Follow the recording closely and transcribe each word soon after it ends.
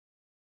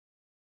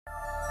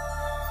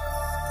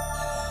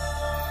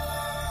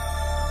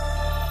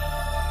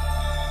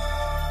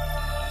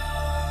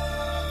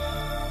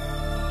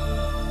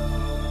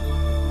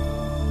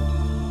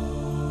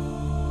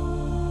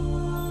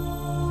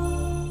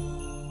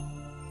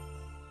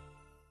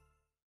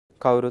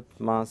කවුරුත්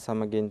මා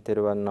සමගින්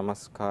තෙරුවන්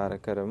නමස්කාර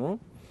කරමු.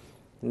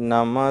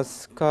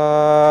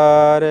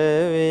 නමස්කාර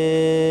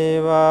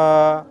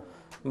වේවා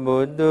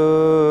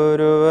බුදුරුවනට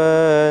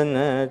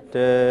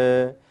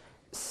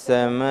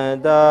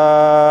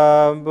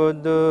සමදා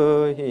බුදු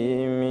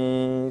හිමි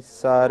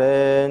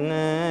සරණ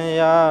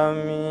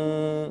යමි.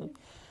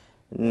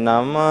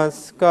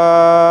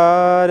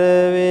 නමස්කාර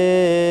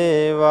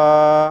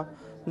වේවා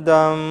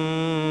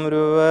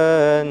ධම්රුවනට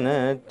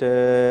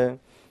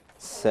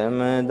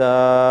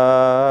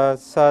සමදා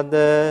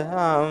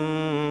සදහම්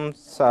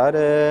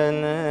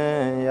සරණ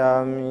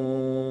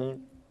යමි.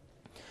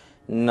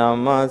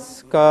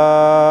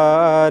 නමස්කාර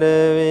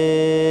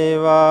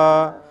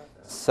වේවා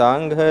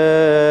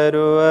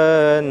සංඝරුවනට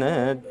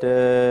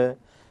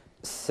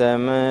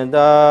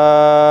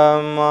සමදා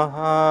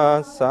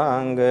මහා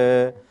සංඝ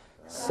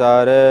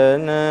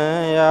සරණ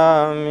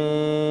යමි.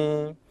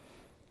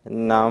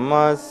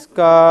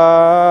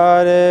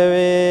 නමස්කාර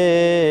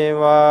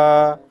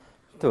වේවා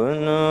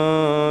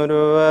තුනුරුවනට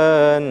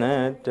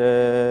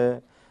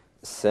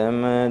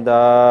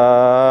සමදාති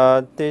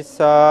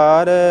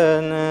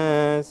සරණ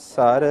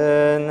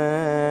සරණ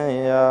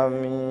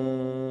යමි.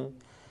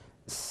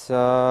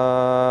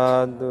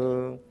 සාදු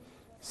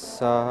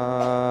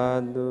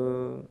සාදු.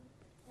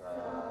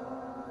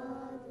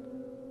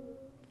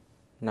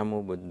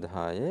 නමෝ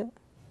බුද්ධාය.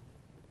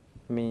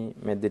 මේ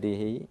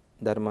මෙදිරිහි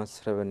ධර්ම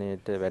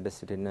ශ්‍රවණයට වැඩ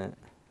සිටින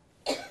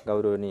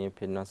ගෞරවනීය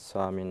පින්වත්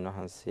ස්වාමින්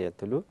වහන්සේ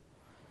ඇතුළු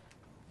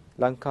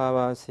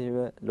ලංකාවාසීව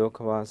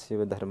ලෝකවාසීව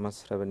ධර්ම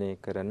ශ්‍රවණය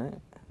කරන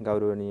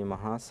ගෞරවනීය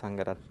මහා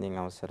සංඝරත්නයන්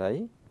අවසරයි.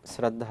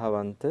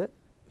 ශ්‍රද්ධාවන්ත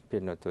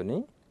පින්වතුනි,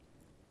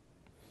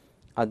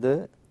 අද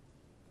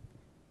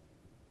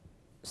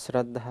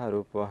ශ්‍රද්ධා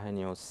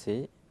රූපවාහිනිය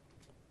ඔස්සේ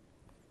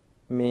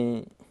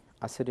මේ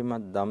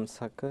අසිරිමත්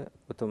ධම්සක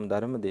උතුම්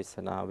ධර්ම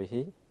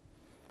දේශනාවෙහි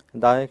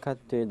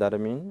දායකත්වයේ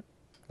ධර්මින්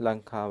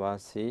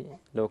ලංකාවාසී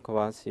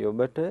ලෝකවාසී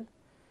ඔබට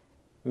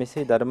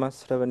මෙසේ ධර්ම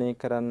ශ්‍රවණය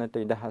කරන්නට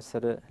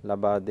ඉඩහසර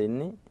ලබා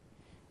දෙන්නේ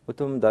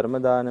උතුම් ධර්ම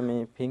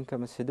දානමේ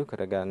පින්කම සිදු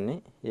කරගන්නේ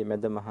මේ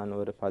මැද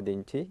මහනුවර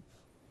පදිංචි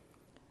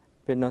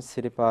පින්වත්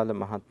සිරිපාල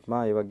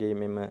මහත්මයා, ඒ වගේ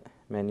මෙම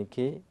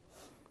මැණිකේ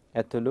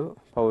ඇතුළු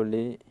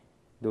පවුලේ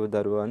දූ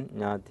දරුවන්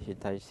ඥාති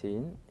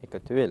හිතයිසීන්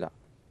එකතු වෙලා.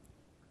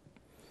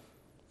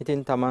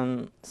 ඉතින් තමන්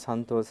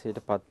සන්තෝෂයට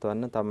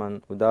පත්වන්න තමන්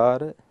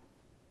උදාර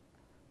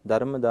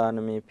ධර්ම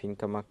දානමේ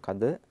පින්කමක්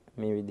අද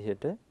මේ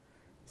විදිහට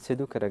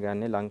සිදු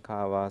කරගන්නේ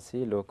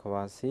ලංකාවාසී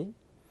ලෝකවාසී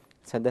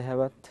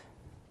සදහැවත්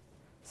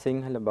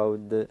සිංහල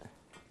බෞද්ධ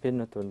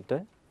පින්වතුන්ට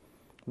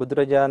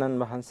බුදුරජාණන්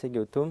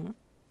වහන්සේගේ උතුම්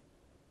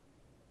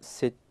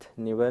සිත්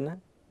නිවන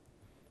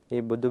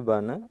ඒ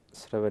බුදුබණ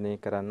ශ්‍රවණය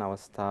කරන්න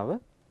අවස්ථාව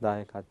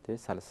දායකත්වයේ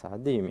සලසා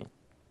දීමේ.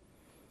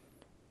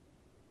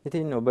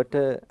 ඉතින් ඔබට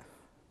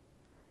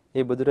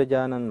ඒ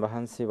බුදුරජාණන්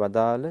වහන්සේ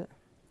වදාළ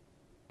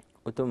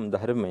උතුම්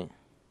ධර්මය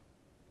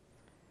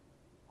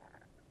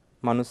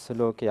මනුස්ස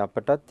ලෝකේ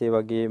අපටත් ඒ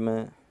වගේම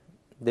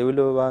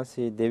දෙව්ලොව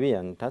වාසී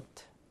දෙවියන්ටත්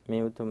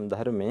මේ උතුම්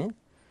ධර්මයේ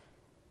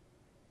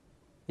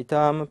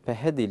ඊටාම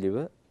පැහැදිලිව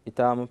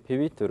ඊටාම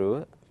පිවිතුරුව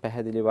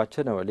පැහැදිලි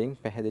වචන වලින්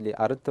පැහැදිලි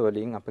අර්ථ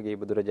වලින් අපගේ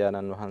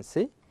බුදුරජාණන්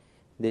වහන්සේ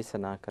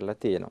දේශනා කරලා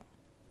තියෙනවා.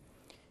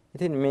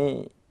 ඉතින් මේ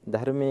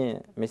ධර්මයේ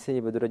මෙසේ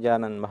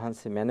බුදුරජාණන්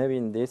වහන්සේ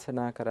මැනවින්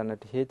දේශනා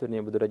කරන්නට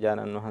හේතුනේ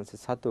බුදුරජාණන් වහන්සේ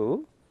සතු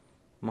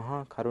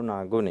මහා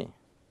කරුණා ගුණය.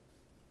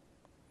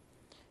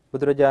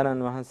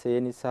 බුදුරජාණන් වහන්සේ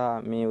නිසා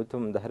මේ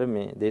උතුම්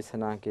ධර්මයේ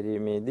දේශනා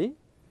කිරීමේදී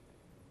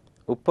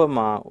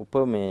උපමා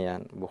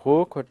උපමේයන්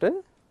බොහෝ කොට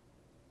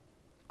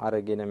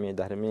අරගෙන මේ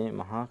ධර්මයේ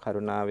මහා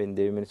කරුණාවෙන්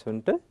දෙවි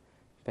මිනිසුන්ට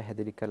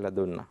පැහැදිලි කරලා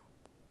දුන්නා.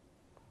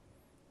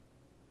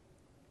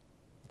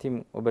 ඉතින්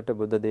ඔබට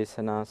බුද්ධ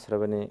දේශනා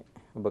ශ්‍රවණේ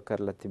ඔබ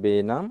කරලා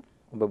තිබේ නම්,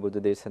 ඔබ බුද්ධ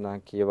දේශනා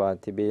කියවා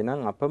තිබේ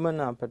නම් අපමණ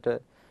අපට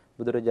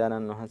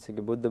බුදුරජාණන්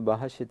වහන්සේගේ බුද්ධ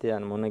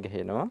භාෂිතයන් මුණ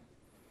ගැහෙනවා.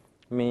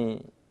 මේ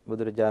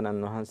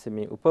බුදුරජාණන් වහන්සේ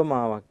මේ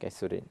උපමාවක්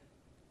ඇසුරින්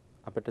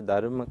අපට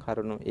ධර්ම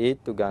කරුණු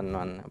හේතු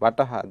ගන්නවන්න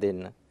වටහා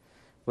දෙන්න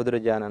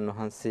බුදුරජාණන්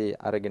වහන්සේ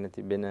අරගෙන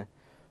තිබෙන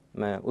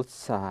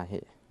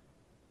උත්සාහය,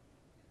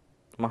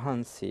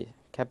 මහන්සිය,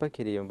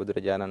 කැපකිරීම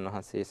බුදුරජාණන්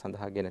වහන්සේ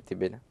සඳහාගෙන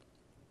තිබෙන.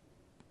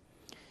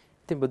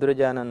 ඉතින්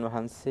බුදුරජාණන්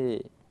වහන්සේ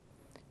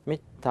මේ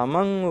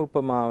තමන්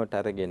උපමාවට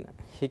අරගෙන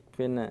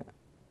හික්වෙන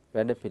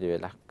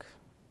වැඩපිළිවෙලක්.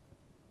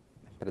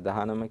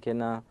 ප්‍රධානම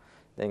කෙනා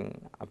දැන්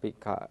අපි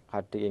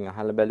කට්ටියකින්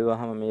අහලා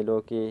බැලුවාම මේ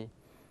ලෝකේ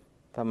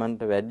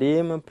තමන්ට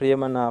වැඩිම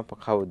ප්‍රියමනාප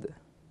කවුද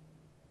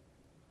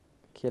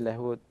කියලා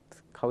ඇහුවොත්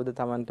කවුද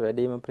තමන්ට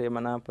වැඩිම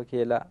ප්‍රියමනාප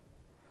කියලා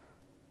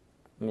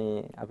මේ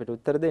අපිට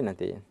උත්තර දෙන්න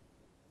තියෙන්නේ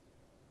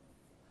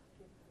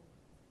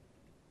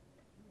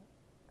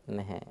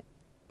නැහැ.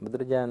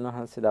 බුදුරජාණන්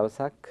වහන්සේ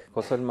දවසක්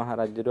කොසල් මහ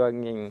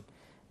රජුගෙන්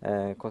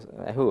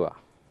ඇහුවා.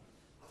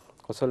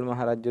 කොසල් මහ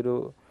රජු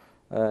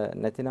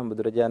නැතිනම්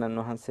බුදුරජාණන්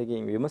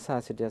වහන්සේගෙන්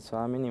විමසා සිටිය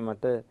ස්වාමීනි,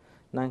 මට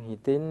නම්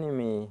හිතෙන්නේ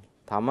මේ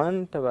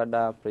තමන්ට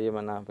වඩා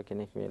ප්‍රියමනාප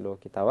කෙනෙක් මේ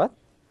ලෝකේ තවත්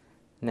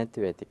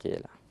නැතිව ඇති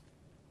කියලා.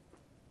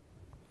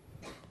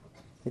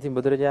 ඉතින්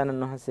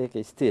බුදුරජාණන් වහන්සේ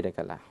ඒක ස්ථිර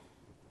කළා.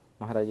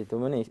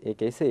 මහරජතුමනි,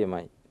 ඒක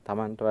එසේමයි.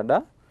 තමන්ට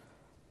වඩා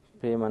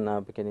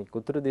ප්‍රේමනාප කෙනෙක්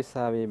උතුරු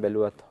දිශාවේ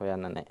බැලුවත්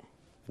හොයන්න නැහැ.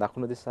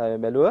 දකුණු දිශාවේ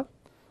බැලුවත්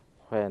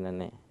හොයන්න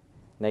නැහැ.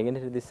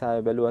 නැගෙනහිර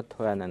දිශාවේ බැලුවත්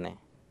හොයන්න නැහැ.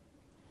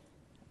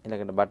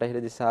 ඊළඟට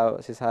බටහිර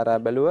දිශාව සිසාරා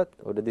බැලුවත්,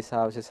 උඩ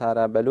දිශාව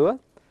සිසාරා බැලුවත්,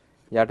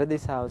 යට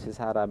දිශාව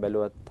සිසාරා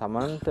බැලුවත්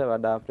තමන්ට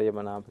වඩා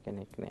ප්‍රේමනාප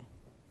කෙනෙක් නැහැ.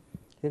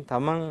 ඉතින්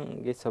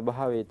තමන්ගේ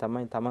ස්වභාවය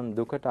තමයි තමන්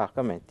දුකට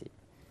අකමැති.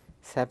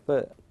 සැප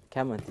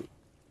කැමති.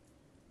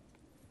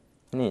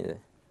 නේද?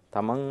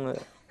 තමන්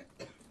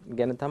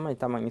ගැන තමයි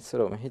තමන්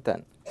ඉස්සරවම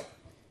හිතන්නේ.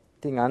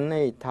 ඉතින් අන්න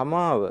ඒ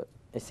තමාව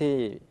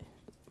එසේ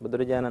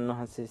බුදුරජාණන්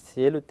වහන්සේ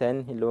සියලු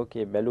තැන්හි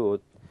ලෝකයේ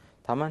බැලුවොත්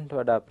තමන්ට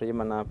වඩා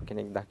ප්‍රේමනාප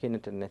කෙනෙක්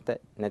දකින්නට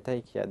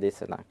නැතයි කියා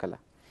දේශනා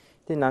කළා.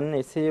 ඉතින් අන්න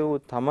එසේ වූ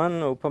තමන්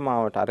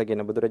උපමාවට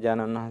අරගෙන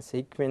බුදුරජාණන් වහන්සේ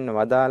ඉක්මෙන්න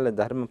වදාළ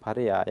ධර්ම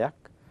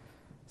පරයායක්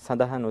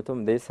සඳහන් උතුම්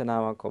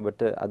දේශනාවක්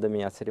ඔබට අද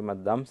මේ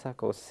අසිරිමත් ධම්සක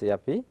ඔස්සේ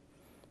අපි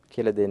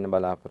කියලා දෙන්න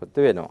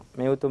බලාපොරොත්තු වෙනවා.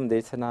 මේ උතුම්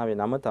දේශනාවේ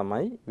නම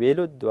තමයි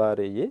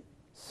වේලුද්්වාරයේ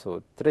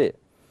සූත්‍රය.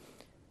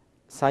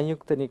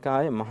 සංයුක්ත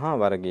නිකායේ මහා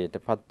වර්ගයට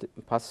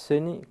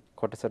පස්වෙනි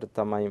කොටසට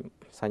තමයි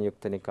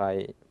සංයුක්ත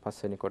නිකායේ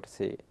පස්වෙනි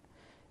කොටසේ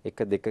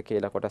 1 2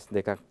 කියලා කොටස්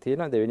දෙකක්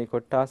තියෙනවා. දෙවෙනි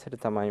කොටසට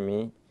තමයි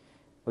මේ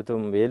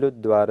උතුම්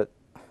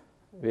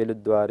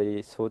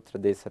වේලුද්්වාරයේ සූත්‍ර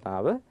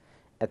දේශනාව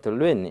ඇතුල්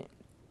වෙන්නේ.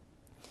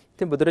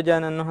 ඉතින්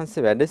බුදුරජාණන්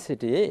වහන්සේ වැඩ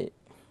සිටියේ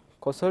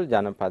කොසල්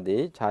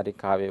ජනපදයේ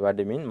චාරිකාවේ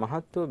වඩමින්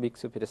මහත් වූ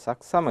භික්ෂු පිරිසක්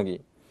සමගි.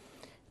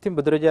 ඉතින්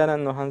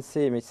බුදුරජාණන්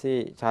වහන්සේ මෙසේ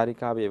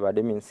චාරිකාවේ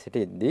වඩමින්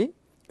සිටිද්දී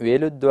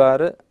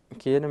වේලුද්්වාර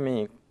කියන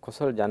මේ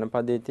කොසල්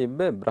ජනපදයේ තිබ්බ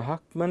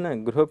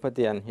බ්‍රහ්මණ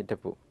ගෘහපතියන්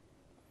හිටපු.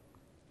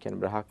 කියන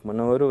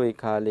බ්‍රහ්මණවරු ඒ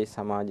කාලේ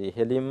සමාජයේ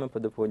ඉහළින්ම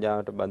පුද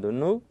පූජාවට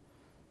බඳුන් වූ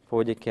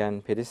පූජකයන්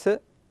පිරිස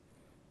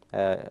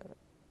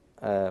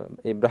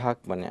ඒ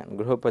බ්‍රහ්මණයන්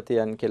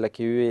ගෘහපතියන් කියලා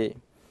කිව්වේ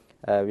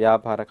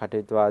ව්‍යාපාර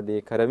කටයුතු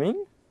ආදී කරමින්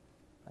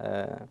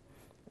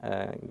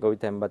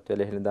ගොවිතැන්පත්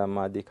වල එහෙළදාම්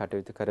ආදී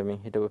කටයුතු කරමින්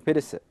හිටපු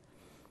පිරිස.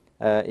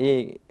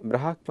 ඒ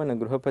බ්‍රහ්මණ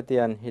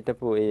ගෘහපතියන්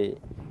හිටපු ඒ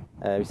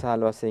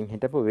විශාල වශයෙන්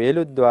හිටපු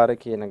වේලුද්්වාර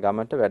කියන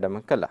ගමට වැඩම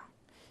කළා.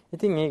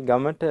 ඉතින් මේ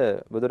ගමට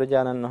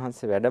බුදුරජාණන්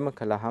වහන්සේ වැඩම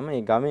කළාම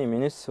ඒ ගමේ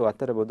මිනිස්සු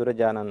අතර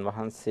බුදුරජාණන්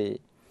වහන්සේ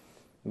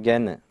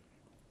ගැන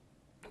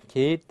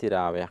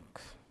කීර්තිරාවයක්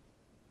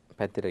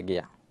පැතිර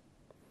ගියා.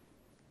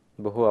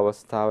 බොහෝ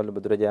අවස්ථාවල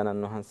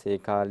බුදුරජාණන් වහන්සේ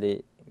කාලේ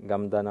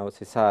ගම්දනව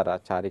සිසාරා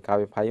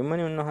චාරිකාවේ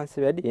පයුමනේ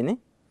උන්වහන්සේ වැඩිනේ.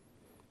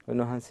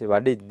 උන්වහන්සේ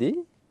වඩිද්දී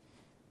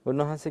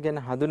උන්වහන්සේ ගැන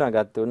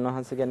හඳුනාගත්තු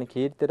උන්වහන්සේ ගැන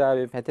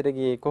කීර්තිරාවේ පැතිර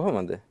ගියේ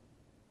කොහොමද?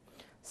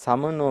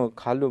 සමනෝ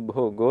කලු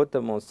භෝ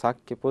ගෝතමෝ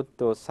සක්්‍ය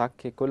පුත්තෝ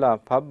සක්්‍ය කුලා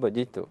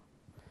පබ්බජිතෝ.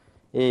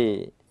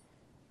 ඒ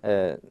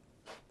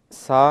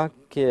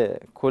සාක්‍ය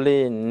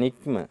කුලේ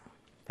නික්ම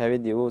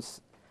පැවිදි වූ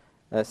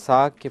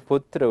සාක්‍ය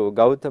පුත්‍ර වූ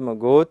ගෞතම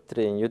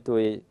ගෝත්‍රයෙන් යුතු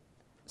ඒ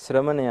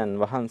ශ්‍රමණයන්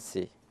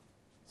වහන්සේ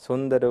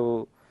සුන්දර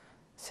වූ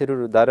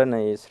සිරුරු දරන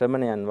ඒ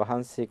ශ්‍රමණයන්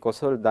වහන්සේ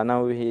කොසල්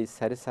දනව්හි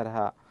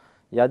සැරිසරහා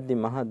යද්දි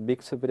මහත්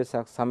භික්ෂු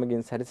පිරිසක්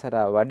සමගින්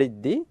සැරිසරා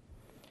වඩිද්දී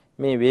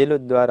මේ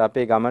වේලුද්්වාර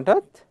අපේ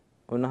ගමටත්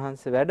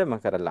උන්වහන්සේ වැඩම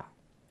කරලා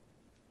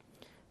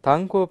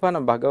තංකෝපන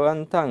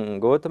භගවන්තං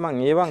ගෝතමං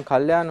ඒවං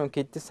කල්යාණෝ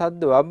කිත්ති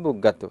සද්දෝ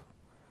අබ්බුග්ගතු.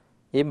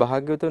 මේ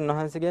භාග්‍යවතුන්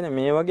වහන්සේ ගැන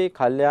මේ වගේ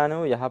කල්යාණ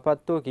වූ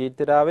යහපත් වූ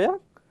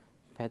කීර්තිරාවයක්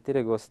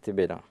පැතිර ගොස්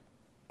තිබෙනවා.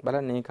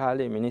 බලන්න මේ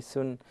කාලේ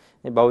මිනිස්සුන්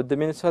මේ බෞද්ධ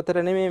මිනිස්සු අතර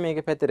නෙමෙයි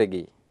මේක පැතිර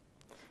ගියේ.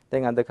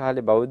 දැන් අද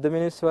කාලේ බෞද්ධ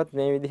මිනිස්සුවත්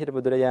මේ විදිහට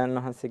බුදුරජාණන්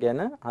වහන්සේ ගැන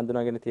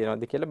හඳුනාගෙන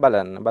තියෙනවද කියලා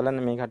බලන්න.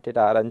 බලන්න මේ කට්ටියට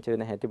ආරංචි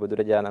වෙන හැටි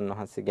බුදුරජාණන්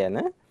වහන්සේ ගැන.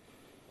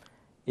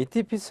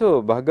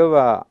 ඉතිපිසෝ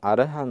භගවා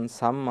අරහං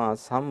සම්මා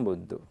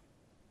සම්බුද්ධෝ.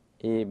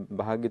 ඒ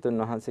භාග්‍යතුන්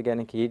වහන්සේ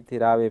ගැන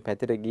කීර්තිරාවේ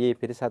පැතිර ගියේ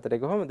පිරිස අතරේ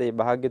කොහොමද? ඒ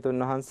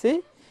භාග්‍යතුන් වහන්සේ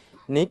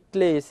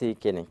නික්ලේශී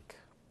කෙනෙක්.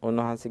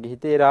 උන්වහන්සේගේ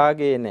හිතේ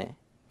රාගේ නැහැ,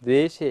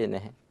 ද්වේෂේ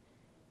නැහැ,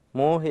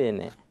 මෝහේ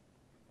නැහැ.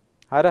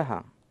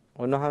 අරහං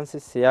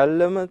උන්වහන්සේ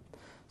සියල්ලම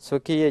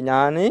සුඛී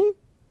ඥානෙ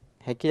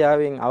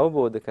හැකියාවෙන්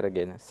අවබෝධ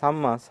කරගෙන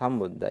සම්මා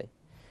සම්බුද්ධයි.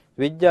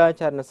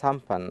 විද්‍යාචරණ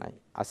සම්පන්නයි.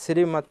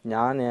 අසිරිමත්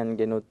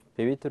ඥානයන්ගෙනුත්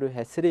පිවිතුරු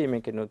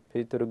හැසිරීමකිනුත්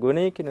පිවිතුරු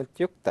ගුණයකිනුත්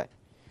යුක්තයි.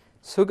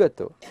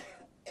 සුගතෝ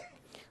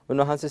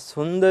උන්වහන්සේ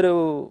සුන්දර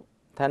වූ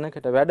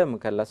තැනකට වැඩම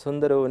කළා.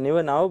 සුන්දර වූ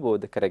නිවන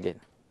අවබෝධ කරගෙන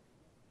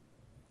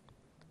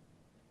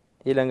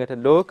ඊළඟට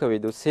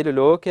ලෝකවිදු සියලු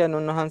ලෝකයන්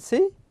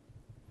උන්වහන්සේ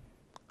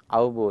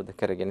අවබෝධ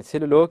කරගෙන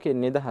සියලු ලෝකෙන්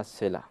නිදහස්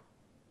වෙලා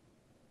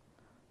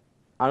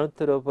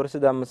අනුත්තර පුරුෂ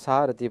ධම්ම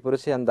සාරති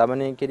පුරුෂයන්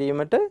දමනය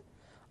කිරීමට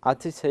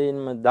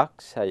අතිශයින්ම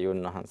දක්ෂයි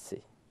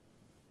උන්වහන්සේ.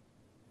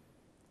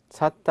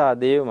 සත්තා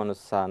දේව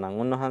මනුස්සානං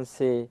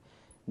උන්වහන්සේ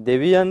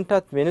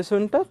දෙවියන්ටත්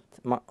මිනිසුන්ටත්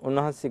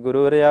උන්වහන්සේ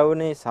ගුරුවරයා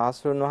වුණේ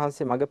ශාස්ත්‍රඥ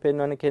වහන්සේ මඟ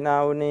පෙන්වන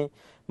කෙනා වුණේ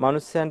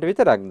මිනිස්යන්ට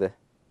විතරක්ද?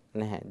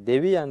 නැහැ.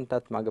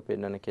 දෙවියන්ටත් මඟ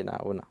පෙන්වන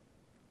කෙනා වුණා.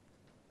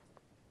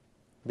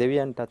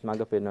 දෙවියන්ටත්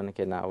මඟ පෙන්වන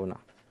කෙනා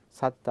වුණා.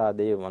 සත්තා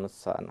දේව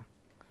මනුස්සානං.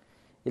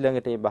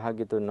 ඊළඟට මේ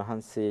භාග්‍යතුන්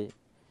වහන්සේ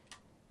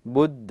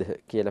බුද්ධ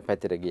කියලා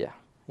පැතිර ගියා.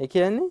 ඒ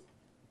කියන්නේ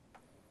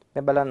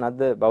දැන් බලන්න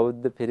අද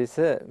බෞද්ධ පිරිස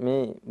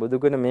මේ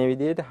බුදුගුණ මේ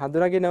විදිහට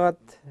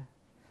හඳුනාගෙනවත්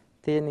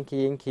තියෙන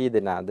කීයෙන් කී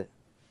දෙනාද?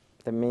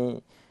 දැන්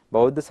මේ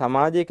බෞද්ධ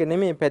සමාජයක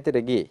නෙමෙයි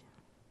පැතිර ගියේ.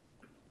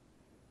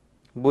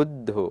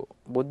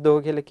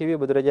 බුද්ධෝ කියලා කිව්වේ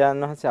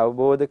බුදුරජාණන් වහන්සේ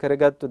අවබෝධ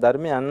කරගත්තු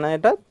ධර්මය අන්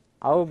අයටත්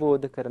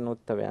අවබෝධ කරන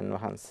උත්තමයන්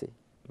වහන්සේ.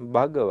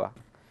 භගවා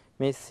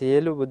මේ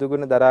සියලු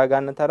බුදුගුණ දරා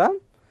ගන්න තරම්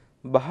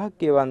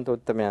භාග්‍යවන්ත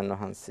උත්තමයන්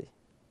වහන්සේ.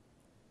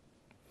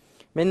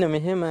 මෙන්න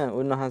මෙහෙම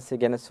උන්වහන්සේ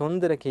ගැන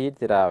සුන්දර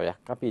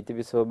කීර්තිරාවයක් අපි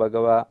ඉතිවිසෝ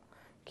භගවා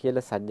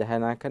කියලා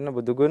සජ්ජායනා කරන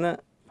බුදුගුණ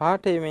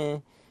පාඨයේ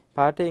මේ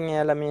පාඨයෙන්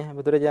එයාලා මේ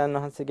බුදුරජාණන්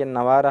වහන්සේගේ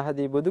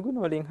නවාරහදී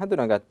බුදුගුණ වලින්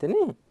හඳුනාගත්තේ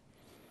නේ.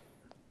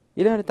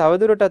 ඊළඟට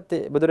තවදුරටත්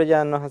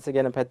බුදුරජාණන් වහන්සේ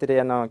ගැන පැතිර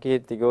යනවා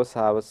කීර්ති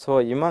ගෝසාව සෝ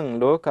ඉමං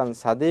ලෝකං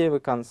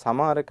සදේවකං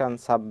සමාරකං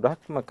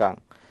සබ්‍රහ්මකං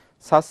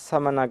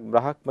සස්සමනක්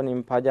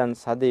බ්‍රහ්මණින් පජන්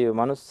සදේව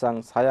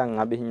මනුස්සං සයං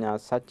අභිඤ්ඤා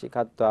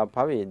සච්චිකත්වා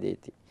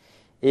පවේදේති.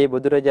 ඒ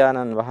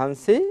බුදුරජාණන්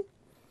වහන්සේ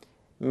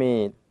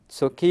මේ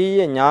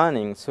සොකීය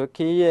ඥාණයෙන්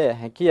සොකීය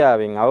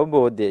හැකියාවෙන්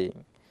අවබෝධයෙන්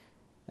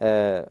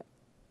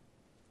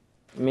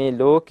මේ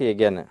ලෝකයේ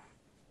ගැන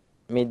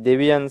මේ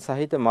දෙවියන්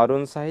සහිත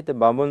මරුන් සහිත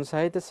බඹුන්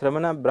සහිත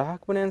ශ්‍රමණ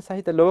බ්‍රාහ්මණයන්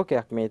සහිත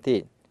ලෝකයක් මේ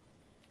තියෙන්නේ.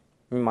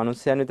 මේ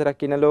මිනිස්යන්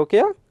විතරක් ඉන්න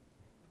ලෝකයක්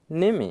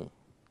නෙමෙයි.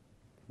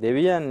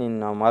 දෙවියන්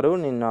ඉන්නවා,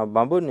 මරුන් ඉන්නවා,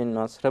 බඹුන්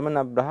ඉන්නවා,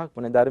 ශ්‍රමණ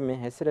බ්‍රාහ්මණ ධර්මයේ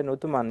හැසිරෙන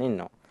උතුමන්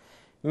ඉන්නවා.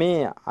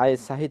 මේ අය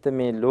සහිත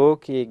මේ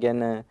ලෝකයේ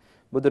ගැන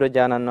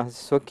බුදුරජාණන්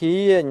වහන්සේ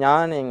ස්වකීය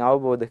ඥාණයෙන්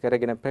අවබෝධ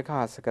කරගෙන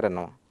ප්‍රකාශ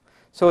කරනවා.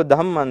 සෝ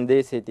ධම්මං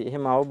දේශේති.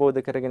 එහෙම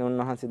අවබෝධ කරගෙන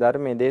උන්වහන්සේ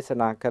ධර්මයේ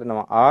දේශනා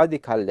කරනවා ආදි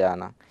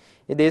කල්යාණං.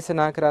 ඒ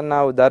දේශනා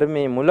කරන්නා වූ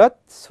ධර්මයේ මුලත්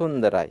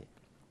සුන්දරයි.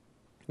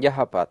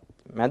 යහපත්,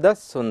 මැදත්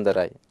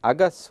සුන්දරයි,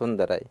 අගත්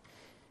සුන්දරයි.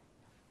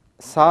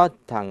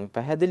 සාත්තං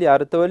පැහැදිලි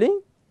අර්ථ වලින්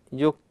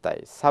යුක්තයි.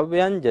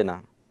 සව්‍යංජනං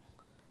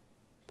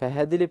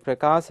පැහැදිලි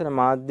ප්‍රකාශන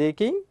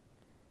මාධ්‍යයකින්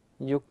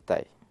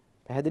යුක්තයි.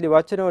 පැහැදිලි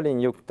වචන වලින්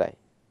යුක්තයි.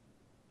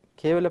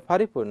 කේවල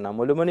පරිපූර්ණ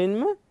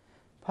මුළුමනින්ම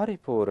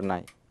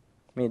පරිපූර්ණයි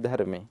මේ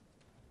ධර්මයේ.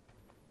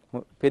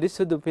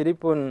 පිරිසුදු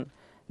පිරිපුන්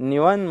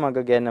නිවන්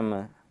මඟ ගැනම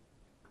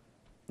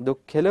දුක්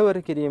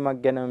කෙලවර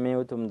කිරීමක් ගැන මේ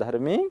උතුම්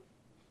ධර්මයේ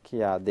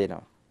කියා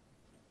දෙනවා.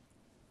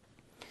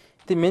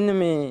 ඉතින් මෙන්න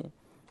මේ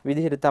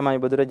විදිහට තමයි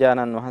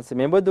බුදුරජාණන් වහන්සේ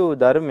මෙබඳු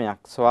ධර්මයක්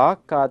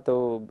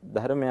ස්වාක්කාතෝ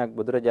ධර්මයක්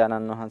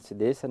බුදුරජාණන් වහන්සේ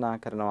දේශනා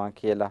කරනවා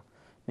කියලා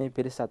මේ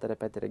පිරිස අතර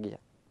පැතිර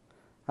ගියා.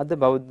 අද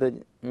බෞද්ධ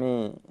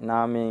මේ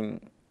නාමයෙන්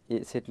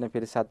සිටින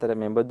පිරිස අතර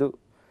මෙබඳු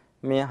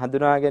මේ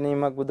හඳුනා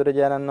ගැනීමක්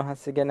බුදුරජාණන්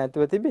වහන්සේ ගැන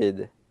ඇතුව තිබේද?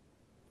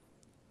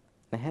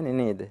 නැහැ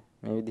නේද?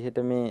 මේ විදිහට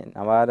මේ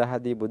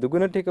නවාරහදී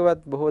බුදුගුණ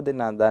ටිකවත් බොහෝ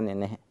දෙනා දන්නේ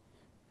නැහැ.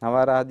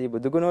 නවාරහදී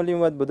බුදුගුණ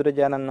වලින්වත්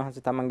බුදුරජාණන්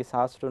වහන්සේ තමන්ගේ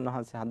ශාස්ත්‍රඥ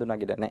වහන්සේ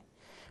හඳුනාගෙන නැහැ.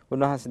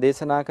 උන්වහන්සේ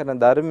දේශනා කරන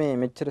ධර්මයේ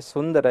මෙච්චර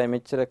සුන්දරයි,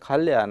 මෙච්චර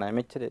කල්යාණයි,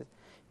 මෙච්චර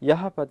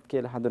යහපත්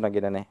කියලා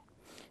හඳුනාගෙන නැහැ.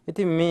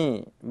 ඉතින්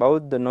මේ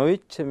බෞද්ධ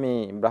නොවිච්ච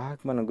මේ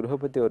බ්‍රාහ්මණ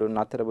ගෘහපතිවරුන්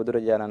අතර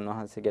බුදුරජාණන්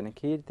වහන්සේ ගැන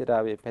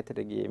කීර්තිරාවේ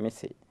පැතිර ගියේ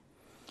මෙසේ.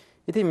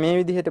 ඉතින් මේ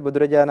විදිහට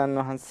බුදුරජාණන්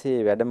වහන්සේ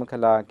වැඩම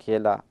කළා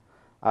කියලා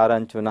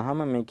ආරංචි වුණාම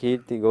මේ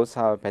කීර්ති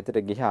ගෝසාව පැතිර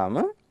ගියාම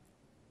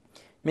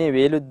මේ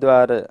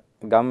වේලුද්වාර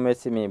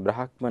ගම්වැසි මේ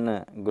බ්‍රාහ්මණ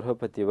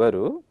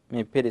ගෘහපතිවරු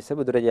මේ පිරිස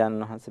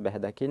බුදුරජාණන් වහන්සේ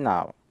බැහැ දකින්න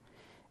ආවා.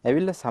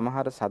 ඇවිල්ලා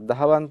සමහර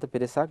සද්ධාවන්ත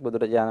පිරිසක්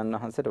බුදුරජාණන්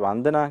වහන්සේට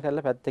වන්දනා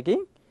කරලා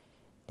පැත්තකින්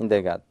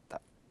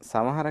ඉඳගත්තා.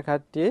 සමහර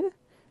කට්ටිය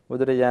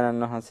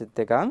බුදුරජාණන් වහන්සේත්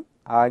එක්කන්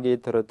ආගේ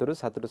තොරතුරු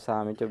සතුටු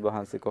සාමිච්ච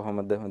වහන්සේ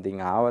කොහොමද හොඳින්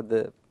ආවද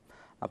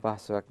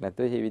අපහසුයක්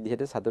නැතුව මේ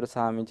විදිහට සතුටු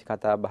සාමිච්ච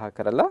කතා බහ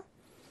කරලා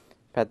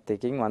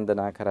පැත්තකින්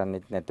වන්දනා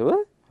කරන්නෙත් නැතුව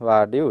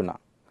වාඩි වුණා.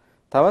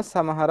 තවත්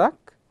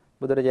සමහරක්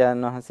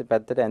බුදුරජාණන් වහන්සේ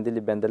පැත්තට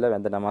ඇඳිලි බැඳලා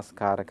වැඳ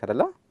නමස්කාර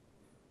කරලා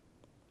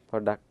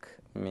පොඩක්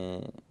මේ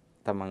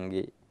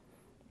තමන්ගේ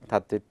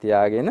තත්ත්වෙත්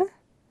තියාගෙන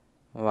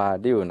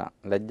වාඩි වුණා.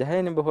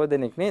 ලැජ්ජායනේ බොහෝ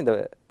දෙනෙක් නේද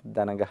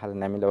දන ගහලා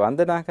නැමිලා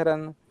වන්දනා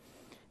කරන්න.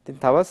 ඉතින්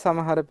තවත්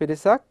සමහර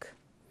පිරිසක්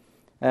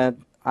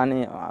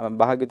අනේ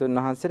භාග්‍යතුන්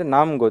වහන්සේට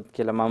නම් ගොත්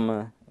කියලා මම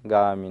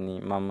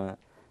ගාමිණී, මම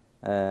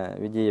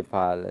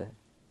විජේපාල,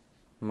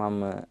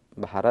 මම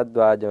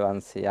භාරද්වාජ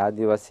වංශය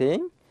ආදි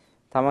වශයෙන්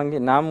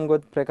තමන්ගේ නම්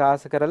ගොත්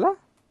ප්‍රකාශ කරලා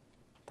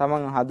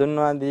තමන්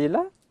හඳුන්වා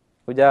දීලා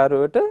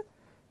උජාරුවට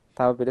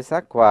තව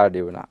පිරිසක්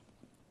වාඩි වුණා.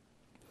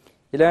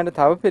 ඊළඟට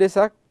තව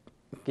පිරිසක්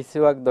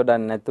කිසිවක්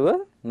දොඩන්නේ නැතුව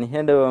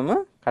නිහඬවම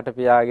කට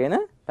පියාගෙන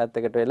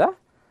පැත්තකට වෙලා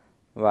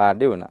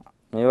වාඩි වුණා.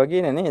 මේ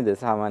වගේ නේද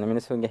සාමාන්‍ය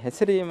මිනිස්සුන්ගේ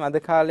හැසිරීම අද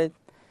කාලෙත්.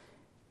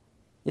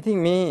 ඉතින්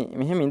මේ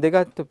මෙහෙම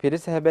ඉඳගත්තු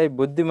පිරිස හැබැයි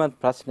බුද්ධිමත්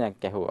ප්‍රශ්නයක්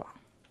ඇහුවා.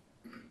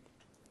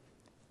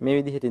 මේ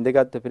විදිහට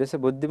ඉඳගත්තු පිරිස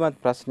බුද්ධිමත්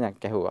ප්‍රශ්නයක්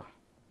ඇහුවා.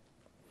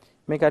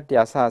 මේ කට්ටිය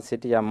අසා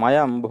සිටියා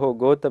මයම් බොහෝ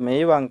ගෝතම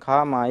ඒවං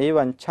කාමා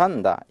ඒවං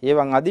ඡන්දා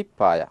ඒවං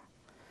අදිප්පාය.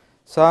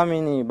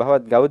 ස්වාමීනි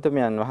භවත්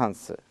ගෞතමයන්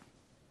වහන්සේ.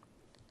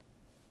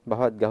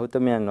 භවත්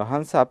ගෞතමයන්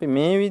වහන්සේ අපි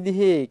මේ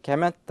විදිහේ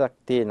කැමැත්තක්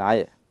තියෙන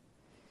අය.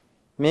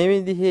 මේ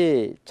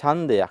විදිහේ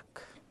ඡන්දයක්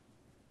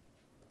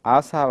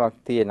ආසාවක්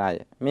තියෙන අය.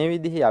 මේ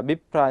විදිහේ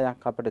අභිප්‍රායක්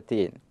අපිට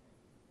තියෙන.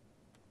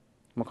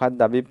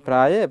 මොකක්ද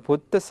අභිප්‍රාය?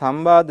 පුත්ත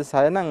සම්බාධ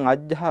සයනං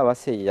අජ්ජා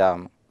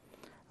වසෙය්‍යාම.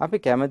 අපි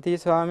කැමති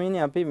ස්වාමීනි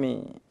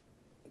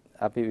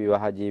අපි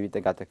විවාහ ජීවිත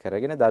ගත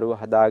කරගෙන දරුවෝ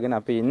හදාගෙන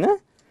අපි ඉන්න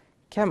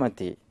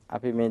කැමති.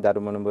 අපි මේ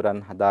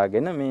දරුමනුබුරන්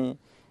හදාගෙන මේ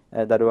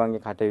දරුවන්ගේ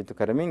කටයුතු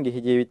කරමින් ගිහි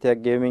ජීවිතයක්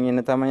ගෙවමින්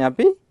ඉන්න තමයි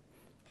අපි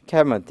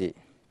කැමති.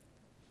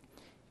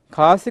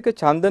 කාසික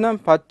චන්දනම්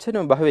පච්චන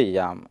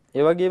භවෙයාම.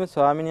 ඒ වගේම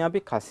ස්වාමිනිය අපි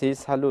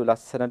කසීසලු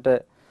ලස්සනට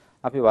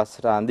අපි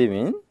වස්ත්‍ර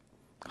අඳිමින්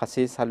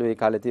කසීසලු ඒ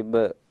කාලේ තිබ්බ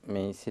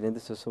මේ සිනිඳු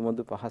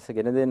සුසුමුදු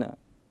පහසගෙන දෙන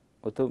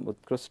උතුම්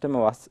උත්කෘෂ්ඨම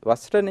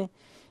වස්ත්‍රනේ.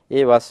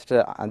 ඒ වස්ත්‍ර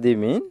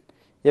අඳිමින්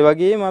ඒ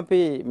වගේම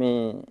අපි මේ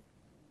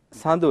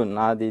සඳුන්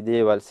ආදී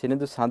දේවල්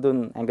සිනිඳු සඳුන්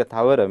ඇඟ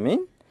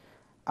තවරමින්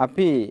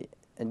අපි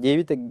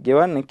ජීවිත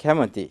ගෙවන්න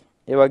කැමති.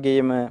 ඒ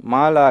වගේම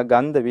මාලා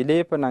ගන්ධ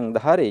විලේපනං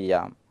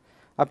ධාරේයාම්.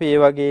 අපි ඒ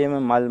වගේම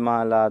මල්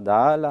මාලා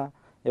දාලා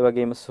ඒ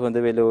වගේම සුවඳ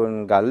වෙලවුන්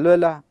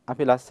ගල්වලා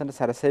අපි ලස්සනට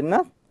සැරසෙන්න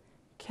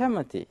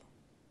කැමති.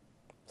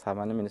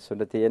 සාමාන්‍ය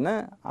මිනිස්සුන්ට තියෙන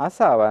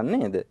ආසාවක්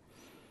නේද?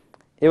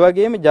 ඒ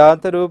වගේම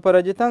ජාත රූප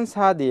රජිතං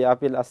සාදී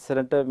අපි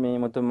ලස්සනට මේ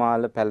මුතු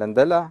මාල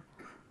පැලඳලා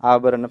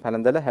ආභරණ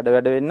පැලඳලා හැඩ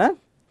වැඩ වෙන්න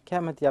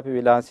කැමති. අපි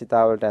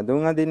විලාසිතාවලට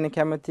ඇඳුම් අඳින්න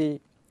කැමති.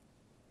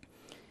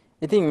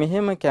 ඉතින්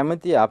මෙහෙම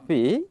කැමති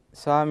අපි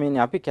ස්වාමීනි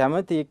අපි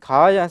කැමති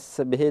කායස්ස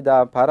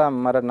බෙහෙදා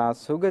පරම්මරණා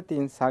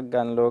සුගතින්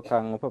සග්ගන්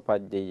ලෝකං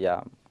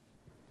උපපජ්ජියාම්.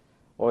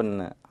 ඔන්න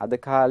අද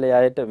කාලේ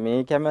අයට මේ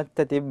කැමැත්ත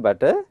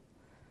තිබ්බට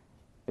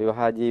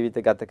විවාහ ජීවිත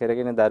ගත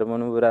කරගෙන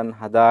ධර්මනුවරන්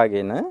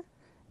හදාගෙන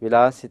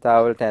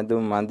විලාසිතාවලට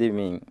ඇඳුම්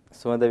අඳිමින්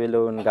සුවඳ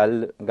විලවුන්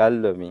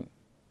ගල්වමින්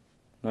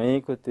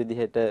නොයෙකුත්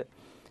විදිහට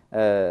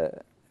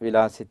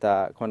විලාසිතා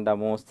කොණ්ඩා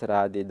මෝස්තර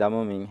ආදී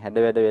දමමින් හැඩ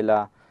වැඩ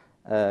වෙලා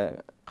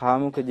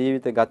කාමුක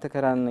ජීවිත ගත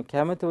කරන්න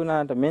කැමති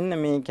වුණාට මෙන්න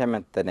මේ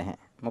කැමැත්ත නැහැ.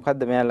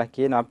 මොකද්ද මෙයාලා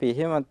කියන අපි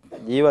එහෙම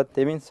ජීවත්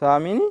වෙමින්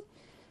ස්වාමීනි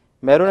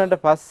මරුණට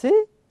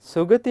පස්සේ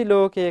සුගති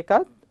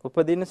ලෝකයකත්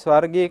උපදින්න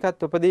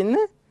ස්වර්ගයකත් උපදින්න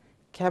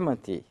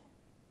කැමති.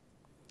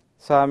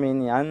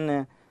 ස්වාමීනි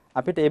අන්න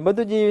අපිට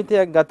එබඳු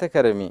ජීවිතයක් ගත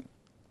කරමින්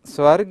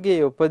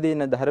ස්වර්ගයේ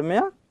උපදින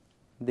ධර්මයක්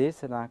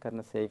දේශනා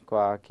කරන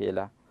සේක්වා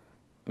කියලා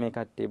මේ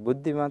කට්ටිය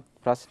බුද්ධිමත්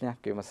ප්‍රශ්නයක්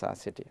විමසා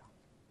සිටියා.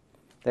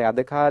 දැන් අද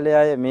කාලේ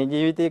අය මේ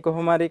ජීවිතේ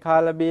කොහොම හරි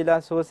කාලා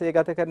බීලා සෝසේ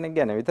ගත කරන එක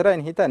ගැන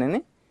විතරයි හිතන්නේ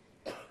නේ.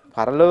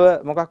 පරලොව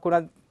මොකක්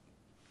වුණත්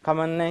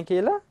කමන්නේ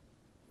කියලා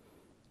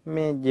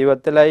මේ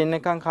ජීවත් වෙලා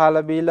ඉන්නකම්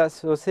කාලා බීලා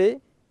සෝසේ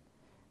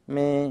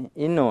මේ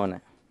ඉන්න ඕන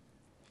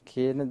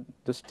කියන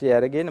දෘෂ්ටි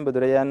අරගෙන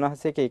බුදුරජාණන්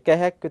වහන්සේක එක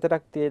හැක්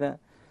විතරක් තියෙන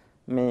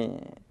මේ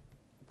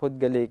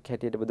පුද්ගලයෙක්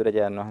හැටියට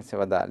බුදුරජාණන් වහන්සේ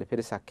වදාළේ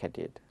පිරිසක්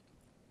හැටියට.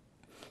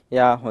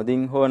 යා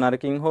හොඳින් හෝ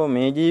නරකින් හෝ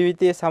මේ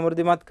ජීවිතයේ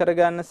සමෘද්ධිමත්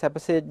කරගන්න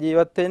සැපසේ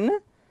ජීවත් වෙන්න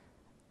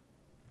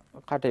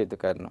කටයුතු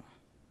කරනවා.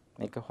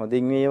 මේක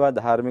හොඳින් වේවා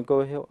ධාර්මිකව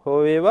හෝ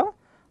වේවා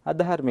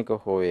අධාර්මිකව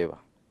හෝ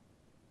වේවා.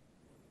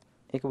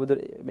 ඒක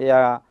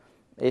එයා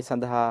ඒ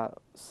සඳහා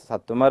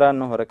සත්තු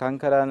මරන්න, හොරකම්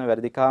කරන්න,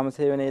 වැරදි කාම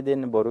සේවනයේ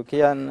දෙන්න, බොරු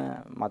කියන්න,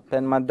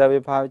 මත්පැන් මත්ද්‍රව්‍ය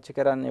පාවිච්චි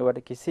කරන්න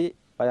ඒවට කිසි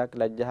බයක්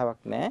ලැජ්ජාවක්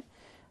නැහැ.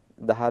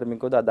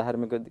 ධාර්මිකවද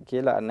අධාර්මිකවද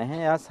කියලා නැහැ.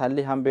 එයා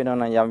සල්ලි හම්බ වෙනවා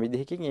නම් යම්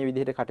විදිහකින් ඒ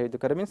විදිහට කටයුතු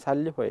කරමින්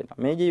සල්ලි හොයනවා.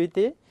 මේ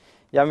ජීවිතේ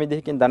යම්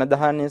විදිහකින් ධන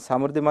දහාන්‍ය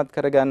සමෘද්ධිමත්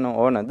කරගන්න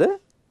ඕනද?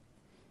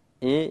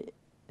 ඒ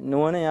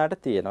නුවණ යාට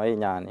තියෙනවා. ඒ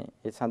ඥානෙ.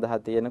 ඒ සඳහා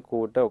තියෙන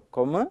කූට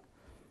ඔක්කොම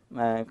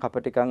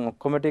කපටිකම්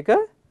ඔක්කොම ටික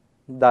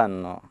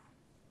දන්නවා.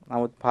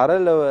 නමුත්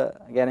පරලොව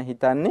ගැන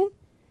හිතන්නේ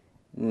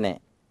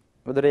නැහැ.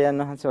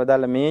 බුදුරජාණන් වහන්සේ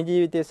වදාළ මේ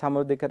ජීවිතයේ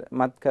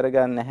සමෘද්ධිමත්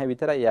කරගන්න නැහැ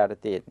විතරයි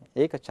යාට තියෙන්නේ.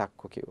 ඒක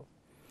චක්කු කිව්වා.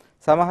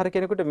 සමහර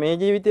කෙනෙකුට මේ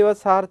ජීවිතේවත්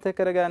සාර්ථක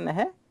කරගන්න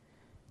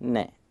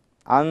නැහැ.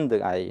 අන්ධ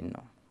අය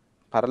ඉන්නවා.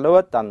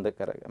 පරලොවත් අන්ධ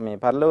කරගන්න. මේ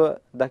පරලොව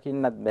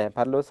දකින්නත් බෑ.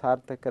 පරලොව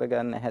සාර්ථක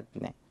කරගන්න හැත්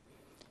නැහැ.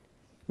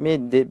 මේ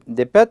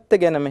දෙපැත්ත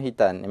ගැනම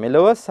හිතන්නේ.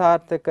 මෙලොව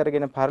සාර්ථක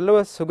කරගෙන පරලොව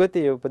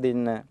සුගතිය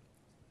උපදින්න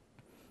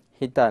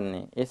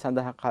හිතන්නේ. ඒ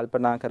සඳහා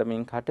කල්පනා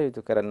කරමින්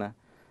කටයුතු කරන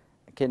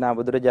කෙනා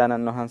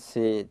බුදුරජාණන්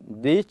වහන්සේ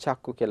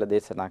ද්විචක්කු කියලා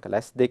දේශනා කළා.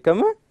 ඇස්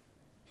දෙකම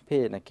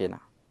පේන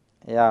කෙනා.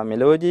 එයා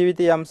මෙලොව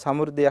ජීවිතයේ යම්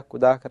සමෘද්ධියක්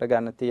උදා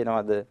කරගන්න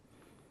තියනවාද?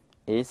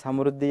 ඒ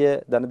සමෘද්ධිය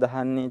ධන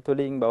දහන්නේ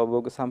තුලින්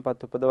භවභෝග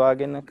සම්පත්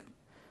උපදවාගෙන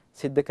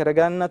සිද්ධ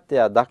කරගන්නත්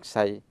එයා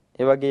දක්ෂයි.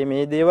 ඒ වගේ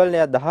මේ දේවල්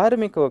එයා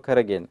ධාර්මිකව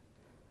කරගෙන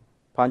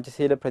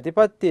පංචශීල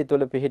ප්‍රතිපත්තිය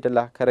තුල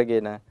පිහිටලා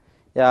කරගෙන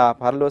එයා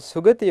පරලොව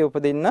සුගතිය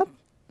උපදින්නත්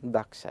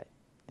දක්ෂයි.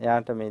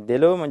 එයාට මේ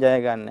දෙලොවම ජය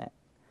ගන්න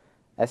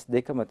ඇස්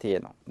දෙකම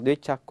තියෙනවා.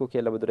 ද්විචක්කු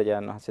කියලා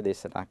බුදුරජාණන් වහන්සේ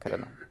දේශනා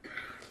කරනවා.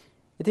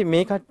 ඉතින්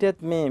මේ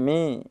කට්ටියත්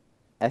මේ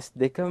ඇස්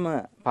දෙකම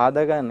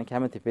පාදා ගන්න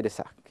කැමති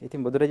පිරිසක්.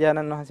 ඉතින්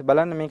බුදුරජාණන් වහන්සේ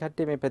බලන්න මේ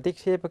කට්ටිය මේ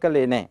ප්‍රතික්ෂේප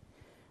කළේ නැහැ.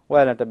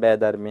 ඔයාලට බෑ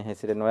ධර්මයේ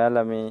හැසිරෙන්න.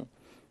 ඔයාලා මේ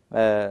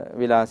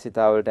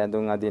විලාසිතාවලට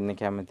ඇඳුම් අදින්න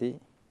කැමති.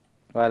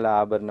 ඔයාලා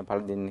ආභරණ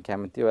පළඳින්න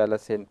කැමති.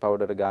 ඔයාලා සෙන්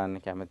පවුඩර්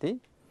ගන්න කැමති.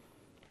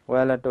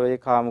 ඔයාලට ඔය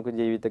කාමුක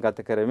ජීවිත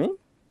ගත කරමින්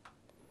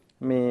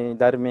මේ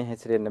ධර්මයේ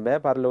හැසිරෙන්න බෑ.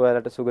 පරලොව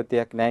ඔයාලට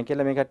සුගතියක් නැහැ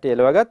කියලා මේ කට්ටිය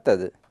එලව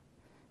ගත්තද?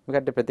 මේ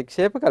කට්ටිය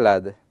ප්‍රතික්ෂේප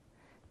කළාද?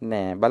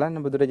 නෑ.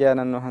 බලන්න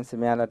බුදුරජාණන් වහන්සේ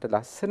මෙයාලට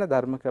ලස්සන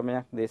ධර්ම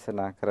ක්‍රමයක්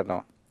දේශනා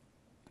කරනවා.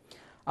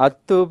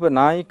 අත්තූප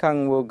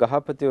නායිකං වූ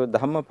ගහපතියෝ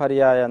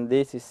ධම්මපරියායන්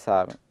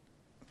දේශිස්සාමි.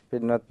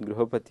 පින්වත්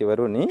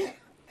ගෘහපතිවරුනි,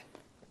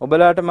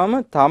 ඔබලාට මම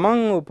තමන්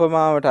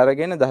උපමාවට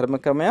අරගෙන ධර්ම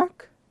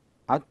ක්‍රමයක්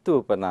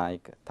අත්තූප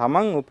නායික.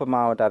 තමන්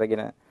උපමාවට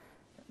අරගෙන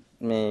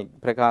මේ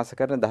ප්‍රකාශ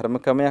කරන ධර්ම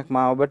ක්‍රමයක්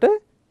මා ඔබට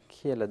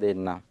කියලා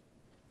දෙන්නම්.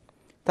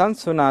 තන්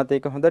සුනාත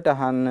ඒක හොඳට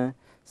අහන්න.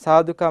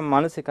 සාදුකම්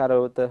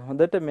මානසිකරවත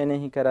හොඳට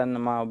මෙනෙහි කරන්න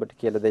මා ඔබට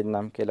කියලා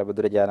දෙන්නම් කියලා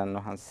බුදුරජාණන්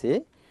වහන්සේ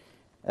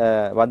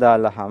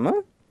වදාළාම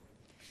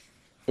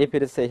ඒ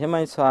පිරිස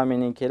එහෙමයි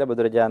ස්වාමීනි කියලා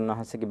බුදුරජාණන්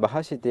වහන්සේගේ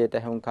භාෂිතයට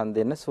ඇහුම්කන්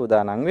දෙන්න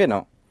සූදානම්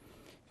වෙනවා.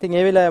 ඉතින්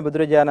ඒ වෙලාවේ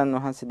බුදුරජාණන්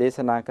වහන්සේ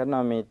දේශනා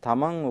කරනවා මේ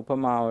තමන්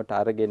උපමාවට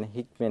අරගෙන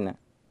හික්මෙන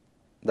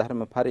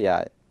ධර්මපරයය.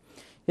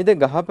 ඉද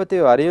ගහපතේ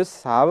වරිය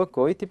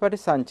ශාවකෝ ඉතිපටි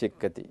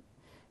සංචික්කති.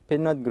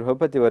 පින්වත්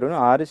ගෘහපතිවරුන්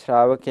ආර්ය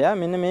ශ්‍රාවකයා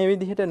මෙන්න මේ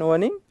විදිහට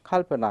නුවණින්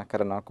කල්පනා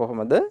කරනවා.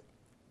 කොහොමද?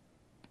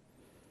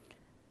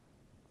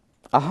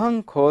 අහං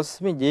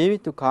කෝස්මි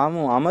ජීවිතු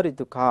කාමෝ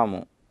අමරිතු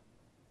කාමෝ.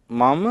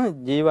 මම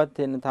ජීවත්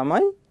වෙන්න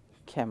තමයි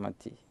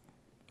කැමති.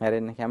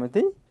 මැරෙන්න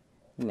කැමති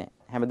නෑ.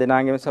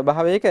 හැමදෙනාගේම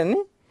ස්වභාවය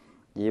ඒකනේ.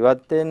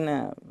 ජීවත් වෙන්න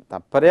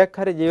තප්පරයක්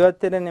හරි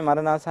ජීවත් වෙන්නනේ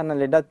මරණාසන්න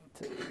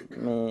ලෙඩත්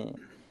මේ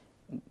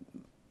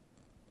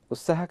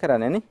උත්සාහ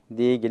කරන්නේ නේ.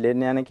 දී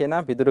ගිලෙන්න යන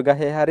කෙනා පිදුරු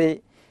ගහේ හරි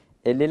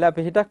එල්ලිලා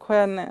පිටක්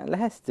හොයන්න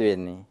ලැහැස්ති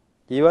වෙන්නේ.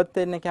 ජීවත්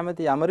වෙන්න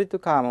කැමති අමරිතු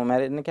කාමෝ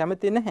මැරෙන්න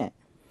කැමති නැහැ.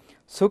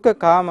 සුඛ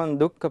කාමං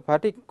දුක්ඛ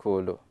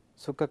පටික්ඛෝලෝ.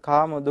 සුඛ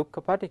කාම දුක්ඛ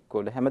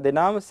පටික්ඛෝලෝ.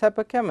 හැමදෙනාම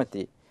සැප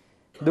කැමති.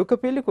 දුක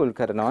පිළිකුල්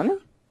කරනවනේ.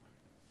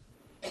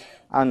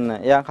 අන්න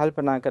එයා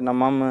කල්පනා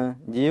කරනවා මම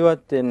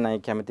ජීවත් වෙන්නයි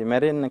කැමති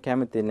මැරෙන්න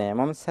කැමති නෑ.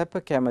 මම සැප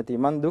කැමති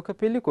මං දුක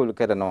පිළිකුල්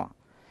කරනවා.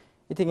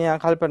 ඉතින් එයා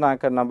කල්පනා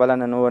කරනවා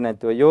බලන්න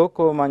නුවණැතුව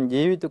යෝකෝ මං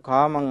ජීවිතු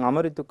කාමං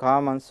අමරිතු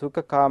කාමං සුඛ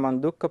කාමං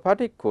දුක්ඛ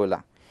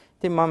පටික්ඛෝලා.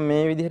 ඉතින් මම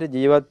මේ විදිහට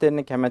ජීවත්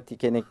වෙන්න කැමති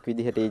කෙනෙක්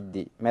විදිහට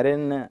ඉද්දි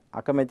මැරෙන්න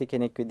අකමැති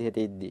කෙනෙක් විදිහට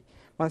ඉද්දි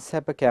මං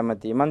සැප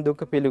කැමති මං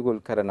දුක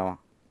පිළිකුල් කරනවා.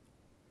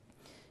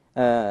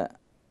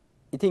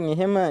 ඉතින්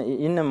එහෙම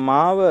ඉන්න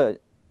මාව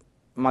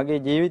මගේ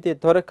ජීවිතේ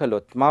තොර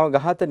කළොත් මාව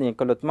ඝාතනය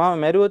කළොත් මාව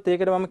මැරුවොත්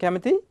ඒකට මම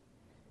කැමති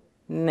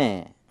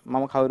නෑ.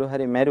 මම කවුරු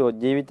හරි මැරුවොත්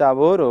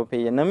ජීවිතාවෝරෝ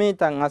පෙය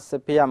නමේතං අස්ස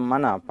පියම්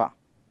මනාපා.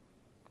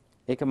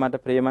 ඒක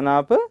මට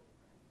ප්‍රේමනාප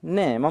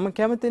නෑ. මම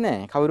කැමති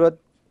නෑ. කවුරුවත්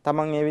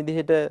තමන් මේ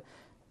විදිහට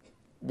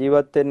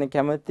ජීවත් වෙන්න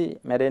කැමති,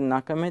 මැරෙන්න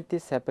අකමැති,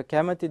 සැප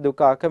කැමති,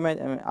 දුක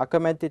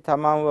අකමැති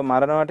තමන්ව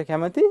මරණවට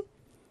කැමති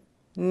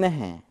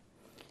නැහැ.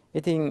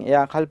 ඉතින්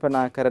එයා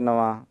කල්පනා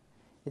කරනවා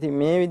ඉතින්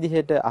මේ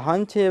විදිහට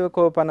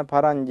අහංචේවකෝපන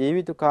පරං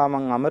ජීවිතු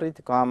කාමං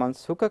අමරිතු කාමං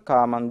සුඛ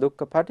කාමං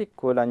දුක්ඛ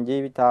පටික්ඛෝලං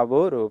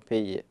ජීවිතාවෝ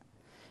රූපේය.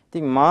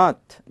 ඉතින්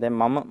මාත් දැන්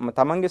මම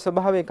තමන්ගේ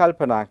ස්වභාවය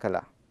කල්පනා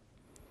කළා.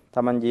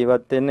 තමන්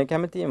ජීවත් වෙන්න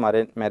කැමති,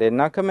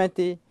 මැරෙන්න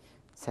අකමැති,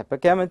 සැප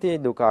කැමති,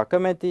 දුක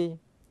අකමැති,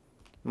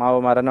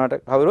 මාව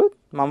මරණවට කවුරුත්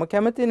මම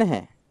කැමති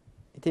නැහැ.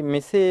 ඉතින්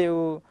මෙසේ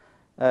වූ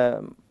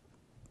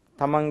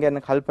තමන්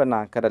ගැන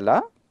කල්පනා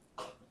කරලා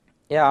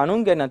එයා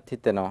අනුන් ගැනත්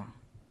හිතනවා.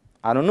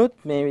 අනුනුත්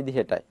මේ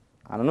විදිහටයි.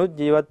 අනුනුත්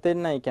ජීවත්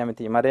වෙන්නයි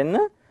කැමති, මරෙන්න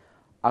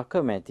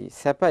අකමැති,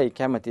 සැපයි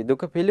කැමති,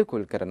 දුක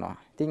පිළිකුල් කරනවා.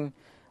 ඉතින්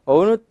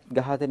ඔවුනුත්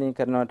ඝාතනය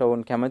කරනවට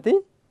ඔවුන් කැමති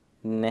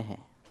නැහැ.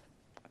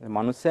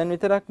 මනුස්සයන්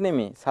විතරක්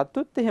නෙමෙයි,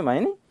 සත්තුත්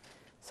එහෙමයිනේ.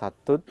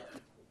 සත්තුත්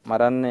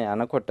මරන්න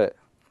යනකොට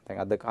දැන්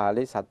අද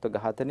කාලේ සත්ව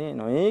ඝාතනය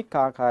නොඑක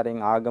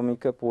ආකාරයෙන්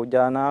ආගමික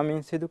පූජා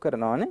නාමයෙන් සිදු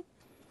කරනවානේ.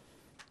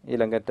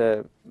 ඊළඟට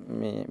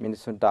මේ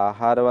මිනිසුන්ට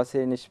ආහාර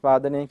වශයෙන්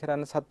නිෂ්පාදනය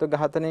කරන්න සත්ව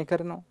ඝාතනය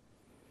කරනවා.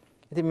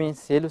 ඉතින් මේ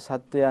සියලු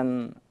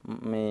සත්වයන්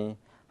මේ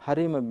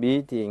හරිම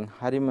බීතියෙන්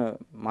හරිම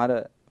මර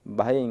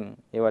භයෙන්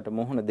ඒවට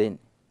මුහුණ දෙන්නේ.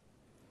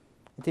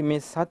 ඉතින් මේ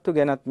සත්තු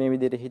ගැනත් මේ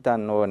විදිහට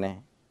හිතන්න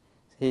ඕනේ.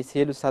 මේ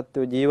සියලු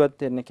සත්වෝ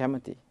ජීවත් වෙන්න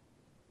කැමති.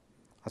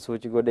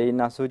 අසුචි ගොඩේ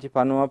ඉන්න අසුචි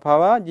පණුව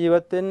පවා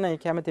ජීවත් වෙන්නයි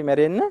කැමති,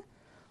 මැරෙන්න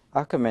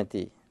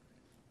අකමැති.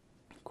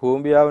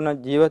 කූඹියා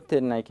වුණත් ජීවත්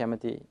වෙන්නයි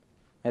කැමති,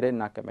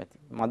 මැරෙන්න අකමැති.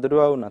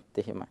 මදුරුවා වුණත්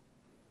එහෙමයි.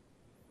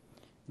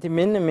 ඉතින්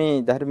මෙන්න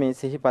මේ ධර්මයේ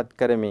සිහිපත්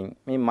කරමින්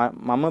මේ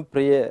මම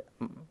ප්‍රිය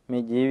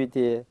මේ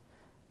ජීවිතයේ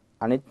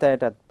අනිත්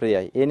අයටත්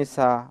ප්‍රියයි. ඒ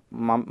නිසා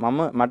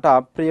මට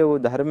අප්‍රිය වූ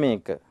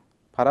ධර්මයක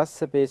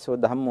පරස්සපේසෝ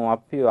ධම්මෝ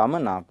අප්පියෝ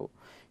අමනාපෝ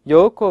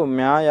යෝකෝ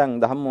ම්‍යායං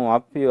ධම්මෝ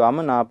අප්පියෝ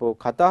අමනාපෝ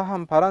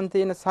කතාහම්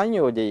පරන්තේන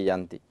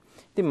සංයෝජයන්ති.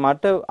 ඉතින්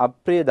මට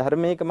අප්‍රිය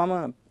ධර්මයක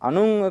මම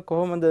අනුන්ව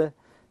කොහොමද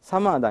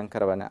සමාදම්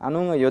කරවන්නේ?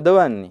 අනුන්ව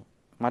යොදවන්නේ?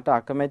 මට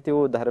අකමැති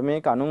වූ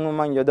ධර්මයක අනුන්ව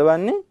මං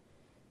යොදවන්නේ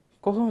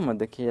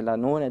කොහොමද කියලා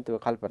නොනැතුව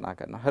කල්පනා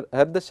කරනවා.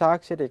 හෘද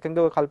සාක්ෂියට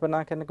එකඟව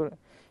කල්පනා කරන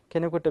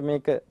කෙනෙකුට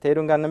මේක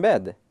තේරුම් ගන්න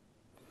බෑද?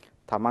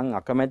 තමන්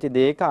අකමැති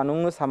දෙයක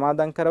අනුන්ව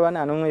සමාදම්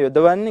කරවන්නේ, අනුන්ව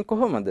යොදවන්නේ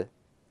කොහොමද?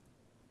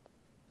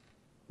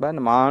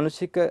 බලන්න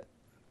මානුෂික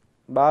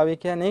භාවය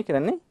කියන්නේ ඒක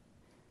නේ.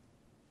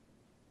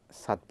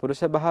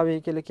 සත්පුරුෂ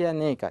භාවය කියලා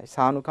කියන්නේ ඒකයි.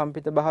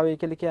 සානුකම්පිත භාවය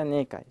කියලා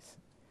කියන්නේ ඒකයි.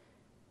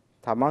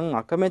 තමන්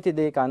අකමැති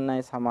දෙයක අන්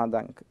අය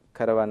සමාදම්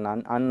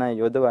කරවන්න, අන් අය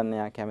යොදවන්න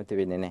යා කැමති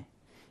වෙන්නේ නැහැ.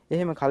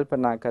 එහෙම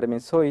කල්පනා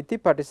කරමින් සෝ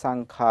ඉතිපටි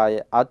සංඛාය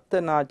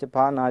අත්තනාච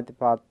පානාති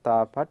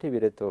පාත්තා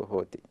පටිවිරතෝ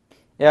හෝති.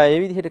 එයා ඒ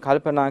විදිහට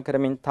කල්පනා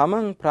කරමින්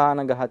තමන්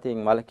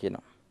ප්‍රාණඝාතයෙන්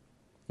වළකිනවා.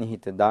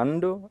 නිහිත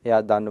දණ්ඩෝ,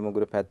 එයා දණ්ඩු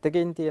මුගුරු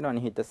පැත්තකින් තියෙනවා.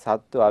 නිහිත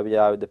සත්ව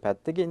අවියාවිද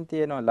පැත්තකින්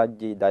තියෙනවා.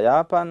 ලජ්ජී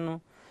දයාපන්නෝ,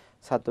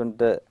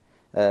 සතුන්ට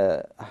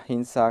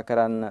හිංසා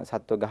කරන්න,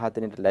 සත්ව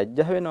ඝාතනයට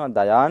ලැජ්ජා වෙනවා,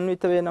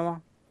 දයාන්විත වෙනවා.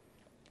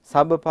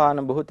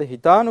 සබ්බපාන බොහෝත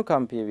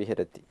හිතානුකම්පී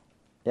විහෙරති.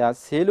 එයා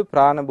සියලු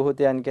ප්‍රාණ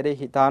බොහෝතයන්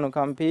කෙරෙහි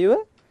හිතානුකම්පීව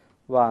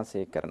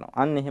වාසය කරනවා.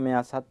 අන්න එහෙම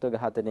යා සත්ව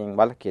ඝාතනයෙන්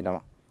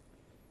වළකිනවා.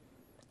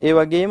 ඒ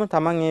වගේම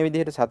තමන් මේ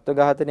විදිහට සත්ව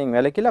ඝාතනයෙන්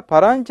වැළකීලා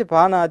පරංච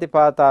පානාති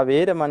පාතා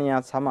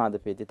වේරමණියා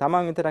සමාදපේති.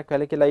 තමන් විතරක්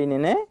වැළකීලා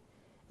ඉන්නේ නැහැ.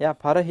 එයා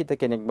පරහිත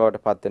කෙනෙක්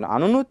බවට පත් වෙනවා.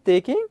 අනුනුත්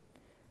ඒකෙන්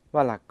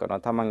වළක්වනවා.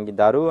 තමන්ගේ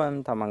දරුවන්,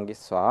 තමන්ගේ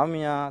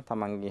ස්වාමියා,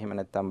 තමන්ගේ එහෙම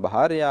නැත්නම්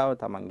භාර්යාව,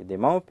 තමන්ගේ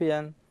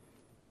දෙමව්පියන්,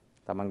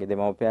 තමන්ගේ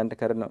දෙමව්පියන්ට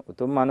කරන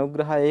උතුම්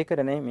අනුග්‍රහය ඒකට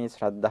නෙමෙයි මේ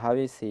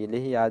ශ්‍රද්ධාවේ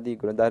සීලෙහි ආදී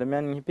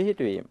ගුණධර්මයන්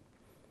පිහිටුවීම.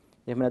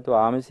 එහෙම නැතු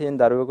ආමිෂයෙන්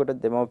දරුවෙකුට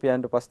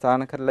දෙමව්පියන්ට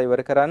උපස්ථාන කරලා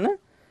ඉවර කරන්න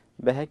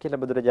බැහැ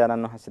කියලා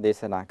බුදුරජාණන් වහන්සේ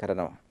දේශනා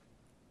කරනවා.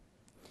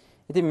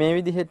 ඉතින් මේ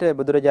විදිහට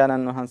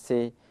බුදුරජාණන්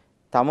වහන්සේ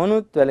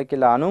තමනුත්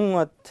වැළකීලා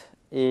අනුන්වත්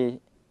ඒ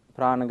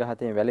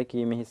ප්‍රාණඝාතයෙන්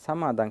වැළකීමෙහි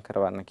සමාදන්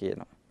කරවන්න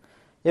කියනවා.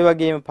 ඒ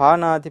වගේම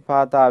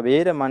පාණාතිපාතා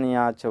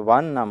වේරමණියාච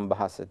වන්නම්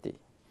භාසති.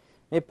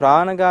 මේ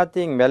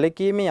ප්‍රාණඝාතයෙන්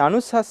වැළකීමේ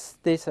අනුසස්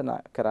දේශනා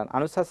කරන්න,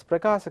 අනුසස්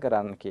ප්‍රකාශ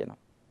කරන්න කියනවා.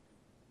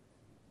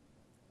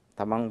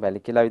 තමන්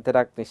වැළකීලා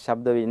විතරක්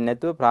නිශ්ශබ්ද වෙන්නේ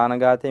නැතුව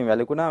ප්‍රාණඝාතයෙන්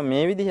වැළකුණා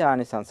මේ විදිහ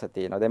ආනිසංස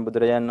තියෙනවා. දැන්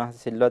බුදුරජාණන්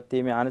වහන්සේ සිල්වත්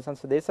වීමේ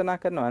ආනිසංස දේශනා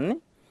කරනවන්නේ.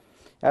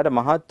 එයාට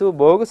මහත් වූ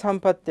භෝග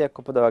සම්පත්තියක්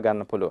උපදවා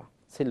ගන්න පුළුවන්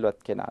සිල්වත්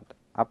කෙනාට.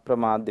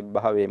 අප්‍රමාද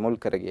භාවයේ මුල්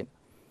කරගෙන.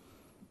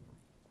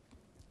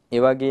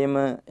 ඒ වගේම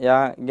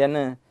එයා ගැන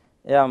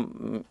එයා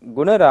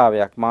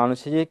ගුණරාවයක්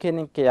මානුෂීය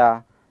කෙනෙක්,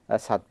 එයා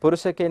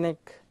සත්පුරුෂ කෙනෙක්,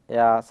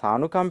 එයා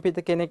සානුකම්පිත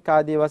කෙනෙක්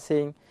ආදී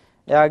වශයෙන්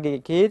එයාගේ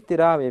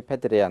කීර්තිරාවේ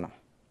පැතිර යනවා.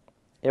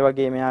 ඒ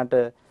වගේම එයාට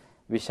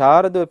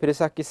විශාරදව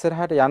පිරිසක්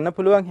ඉස්සරහට යන්න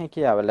පුළුවන්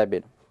හැකියාව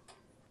ලැබෙනවා.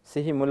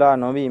 සිහි මුලා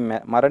නොවි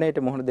මරණයට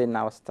මුහුණ දෙන්න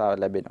අවස්ථාව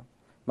ලැබෙනවා.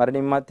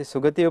 මරණින් මත්තේ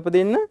සුගතිය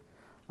උපදින්න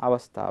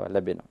අවස්ථාව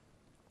ලැබෙනවා.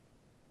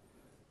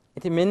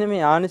 ඉතින් මෙන්න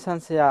මේ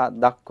ආනිසංසය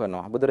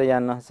දක්වනවා.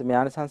 බුදුරජාණන් වහන්සේ මේ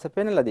ආනිසංස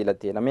පෙන්වලා දීලා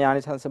තියෙනවා. මේ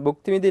ආනිසංස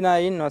භුක්ති විඳින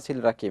අය ඉන්නවා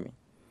සිල් රැකීමේ.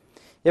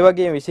 ඒ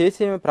වගේම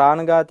විශේෂයෙන්ම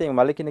ප්‍රාණඝාතයෙන්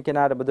වළකින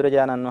කෙනාට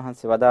බුදුරජාණන්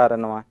වහන්සේ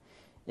වදාරනවා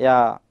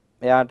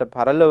එයාට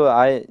පරලොව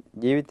ආය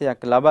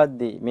ජීවිතයක්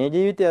ලබද්දී මේ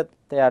ජීවිතයත්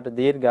එයාට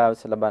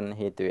දීර්ඝායුෂ ලබන්න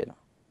හේතු වෙනවා.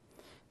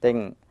 දැන්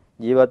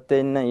ජීවත්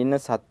වෙන්න ඉන්න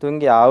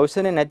සත්තුන්ගේ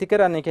ආයුෂනේ නැති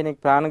කරන්නේ කෙනෙක්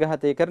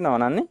ප්‍රාණඝාතය කරනවා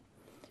නන්නේ.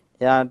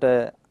 එයාට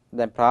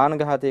දැන්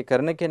ප්‍රාණඝාතය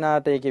කරන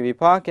කෙනාට ඒකේ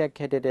විපාකයක්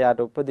හැටියට එයාට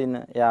උපදින,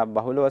 එයා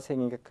බහුල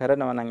වශයෙන් ඒක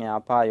කරනවා නම් එයා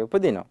අපායේ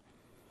උපදිනවා.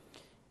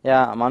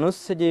 එයා මනුස්ස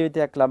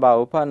ජීවිතයක් ලබා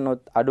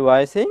උපන්නොත් අඩු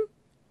වයසෙන්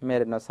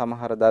මැරෙනවා.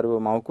 සමහර දරුවෝ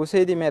මව්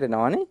කුසේදී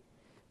මැරෙනවානේ.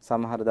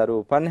 සමහර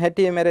දරුවෝ උපන්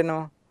හැටියේ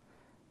මැරෙනවා.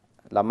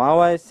 ළමා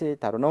වයසේ,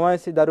 තරුණ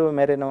වයසේ දරුවෝ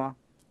මැරෙනවා.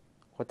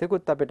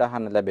 කොතෙකුත් අපිට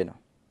අහන්න ලැබෙනවා.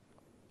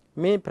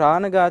 මේ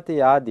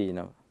ප්‍රාණඝාතය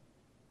ආදීනව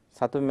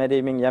සතුන්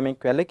මැරීමෙන්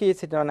යමෙක් වැළකී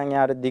සිටිනවා නම්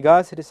එයාට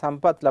දිගාසිරි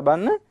සම්පත්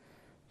ලබන්න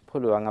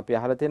පුළුවන්. අපි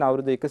අහලා තියෙන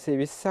අවුරුදු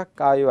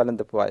 120ක් ආයු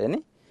වළඳපු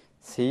අයනේ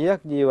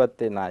 100ක්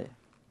ජීවත් වෙන අය.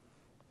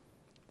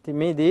 ඉතින්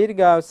මේ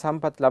දීර්ඝායු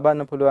සම්පත්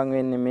ලබන්න පුළුවන්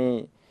වෙන්නේ මේ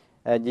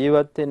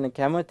ජීවත් වෙන්න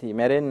කැමැති,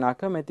 මැරෙන්න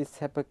අකමැති,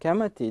 සැප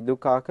කැමැති,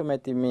 දුක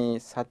අකමැති මේ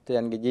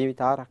සත්වයන්ගේ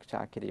ජීවිත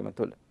ආරක්ෂා කිරීම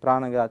තුළ,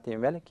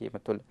 ප්‍රාණඝාතයෙන් වැළකීම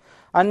තුළ.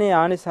 අනේ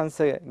ආනිසංස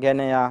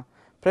ගැන යා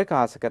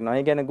ප්‍රකාශ කරනවා.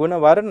 ඒ ගැන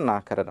ගුණ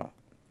වර්ණනා කරනවා.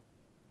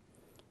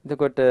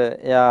 එතකොට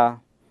එයා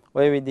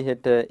ඔය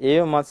විදිහට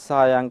ඒව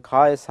මත්සායන්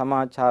කාය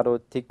සමාචාරෝ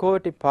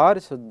තිකෝටි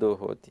පාරිසුද්ධෝ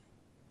හෝති.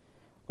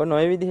 ඔන්න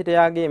ඔය විදිහට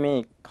එයාගේ මේ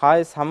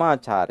කාය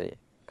සමාචාරය,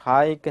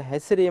 කායික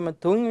හැසිරීම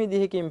 3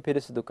 විදිහකින්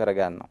පිරිසුදු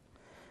කරගන්නවා.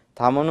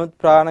 තමනුත්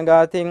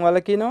ප්‍රාණඝාතයෙන්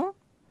වළකිනවා,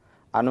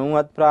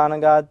 අනුන්වත්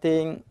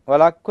ප්‍රාණඝාතයෙන්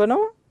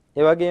වළක්වනවා,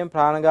 ඒ වගේම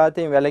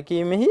ප්‍රාණඝාතයෙන්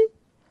වැළකීමෙහි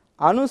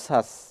අනුසස්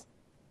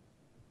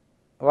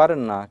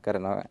වර්ණනා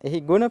කරනවා.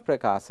 එහි ගුණ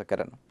ප්‍රකාශ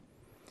කරනවා.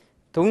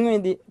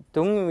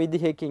 තුන්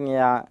විදිහකින්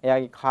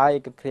එයාගේ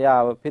කායික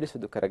ක්‍රියාව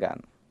පිරිසුදු කරගන්න.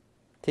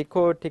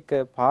 තිකෝටික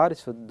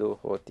පාරිසුද්ධෝ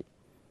හෝති.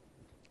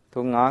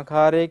 3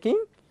 ආකාරයකින්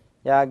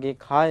එයාගේ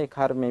කාය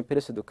කර්මය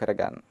පිරිසුදු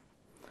කරගන්න.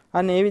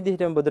 අන්න ඒ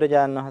විදිහටම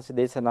බුදුරජාණන් වහන්සේ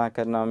දේශනා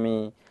කරනවා.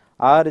 මේ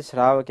ආර්ය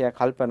ශ්‍රාවකයා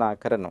කල්පනා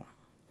කරනවා.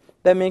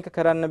 දැන් මේක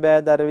කරන්න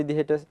බෑ දර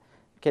විදිහට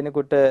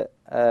කෙනෙකුට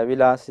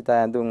විලාසිත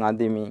ඇඳුම්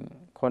අඳිමින්,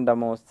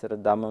 කොණ්ඩමෝස්තර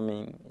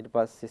දමමින්, ඊට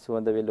පස්සේ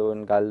සුවඳ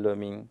විලවුන්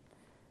ගල්වමින්,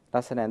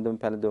 රසන ඇඳුම්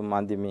පැළඳුම්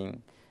අඳිමින්,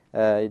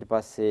 ඊට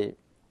පස්සේ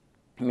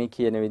මේ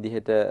කියන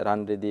විදිහට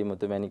රන් රිදී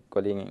මුතුමැණික්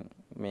වලින්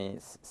මේ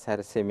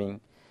සැරසෙමින්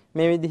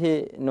මේ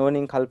විදිහේ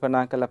නෝනින්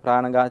කල්පනා කළ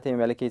ප්‍රාණඝාතයෙන්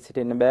වැළකී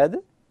සිටින්න බෑද?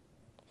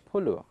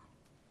 පුළුවන්.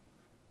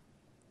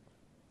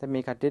 දැන්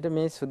මේ කට්ටියට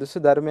මේ සුදුසු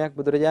ධර්මයක්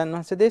බුදුරජාණන්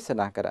වහන්සේ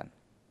දේශනා කරන්නේ.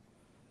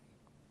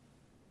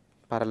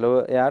 පරලෝ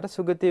එයාට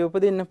සුගතිය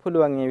උපදින්න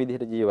පුළුවන් මේ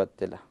විදිහට ජීවත්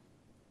වෙලා.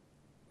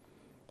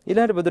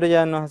 ඊළඟට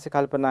බුදුරජාණන් වහන්සේ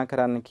කල්පනා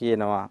කරන්න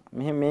කියනවා.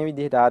 මෙහෙම මේ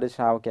විදිහට ආර්ය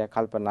ශ්‍රාවකයා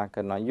කල්පනා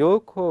කරනවා.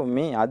 යෝකෝ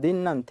මේ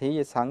අදින්නම්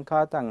තේය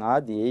සංඛාතං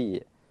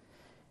ආදීය.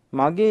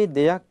 මගේ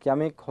දෙයක්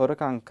යමෙක්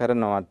හොරකම්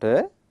කරනවට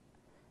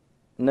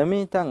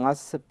නමිතං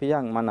අස්ස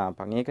පියං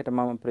මනාපං. ඒකට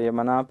මම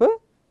ප්‍රියමනාප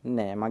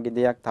නෑ. මගේ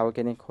දෙයක් තව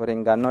කෙනෙක්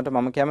හොරෙන් ගන්නවට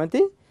මම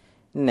කැමති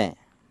නෑ.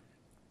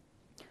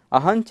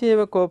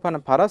 අහංචේව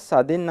කෝපන පරස්ස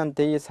අදින්නම්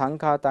තේය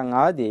සංඛාතං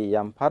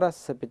ආදීයම්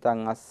පරස්ස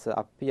පිතං අස්ස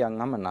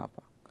අප්පියං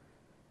අමනාපං.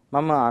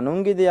 මම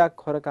අනුන්ගේ දෙයක්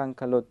හොරකම්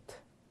කළොත්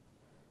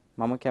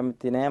මම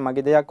කැමති නෑ.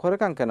 මගේ දෙයක්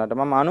හොරකම් කරනවට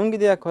මම අනුන්ගේ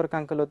දෙයක්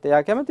හොරකම් කළොත්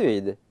එයා කැමති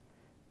වෙයිද?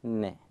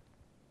 නෑ.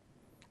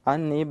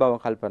 අන්න ඒ බව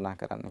කල්පනා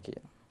කරන්න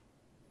කියනවා.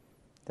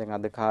 දැන්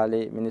අද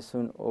කාලේ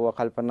මිනිස්සුන් ඕව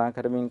කල්පනා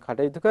කරමින්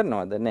කටයුතු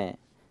කරනවද? නෑ.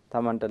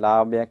 Tamanට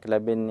ලාභයක්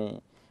ලැබෙන්නේ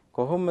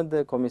කොහොමද?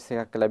 කොමිස්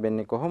එකක්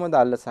ලැබෙන්නේ කොහොමද?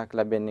 අල්ලසක්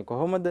ලැබෙන්නේ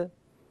කොහොමද?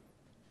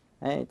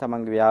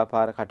 තමන්ගේ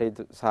ව්‍යාපාර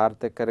කටයුතු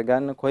සාර්ථක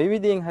කරගන්න කොයි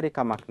විදියෙන් හරි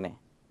කමක් නෑ.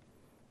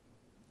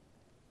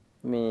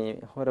 මේ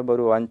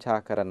හොරබොරු වංචා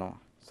කරනවා,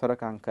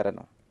 සොරකම්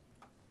කරනවා.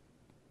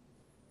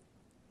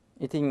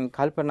 ඉතින්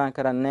කල්පනා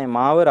කරන්නේ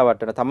මාව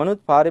රවට්ටන තමනුත්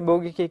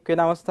පාරිභෝගිකෙක් වෙන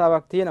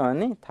අවස්ථාවක්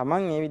තියෙනවානේ.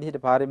 තමන් මේ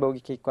විදිහට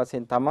පාරිභෝගිකෙක්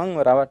වශයෙන් තමන්ව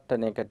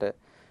රවට්ටන එකට,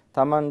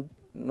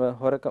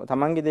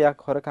 තමන්ගේ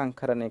දෙයක් හොරකම්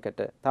කරන එකට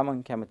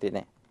තමන් කැමති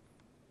නැහැ.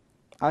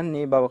 අන්න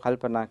ඒ බව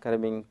කල්පනා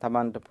කරමින්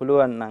තමන්ට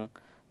පුළුවන් නම්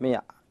මේ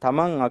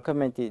තමන්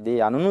අකමැති දේ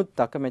අනුනුත්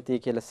අකමැති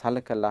කියලා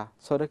සලකලා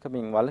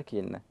සොරකමින්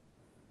වළකින්න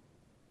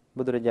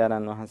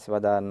බුදුරජාණන් වහන්සේ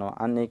වදාරනවා.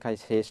 අන්න ඒකයි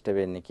ශ්‍රේෂ්ඨ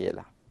වෙන්නේ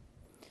කියලා.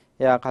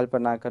 එයා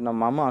කල්පනා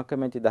කරනවා මම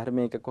අකමැති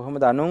ධර්මයක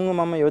කොහොමද අනුන්ව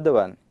මම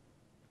යොදවන්නේ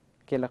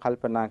කියලා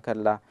කල්පනා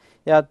කරලා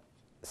එයා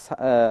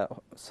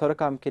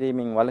සොරකම්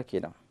කිරීමෙන්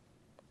වළකිනවා.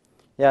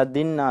 එයා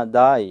දින්නා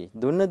දායි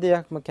දුන්න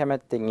දෙයක්ම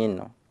කැමැත්තෙන්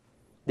ඉන්නවා.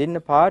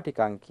 දින්න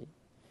පාටිකංකි.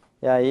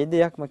 එයා ඒ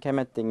දෙයක්ම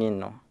කැමැත්තෙන්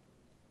ඉන්නවා.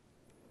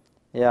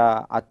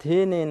 එයා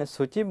අතේනේන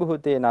සුචි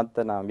බුහතේ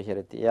නත්තනා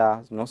විහෙරති.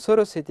 එයා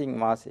නොසොර සිතින්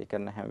වාසය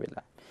කරන හැම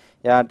වෙලාවෙම.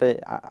 එයාට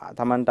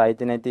Tamanට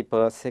අයිති නැති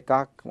පර්ස්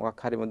එකක්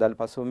මොකක් හරි මුදල්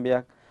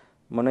පසුම්බියක්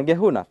මොන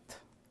ගැහුණත්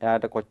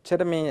එයාට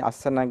කොච්චර මේ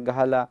අස්සනක්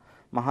ගහලා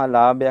මහා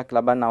ලාභයක්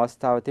ලබන්න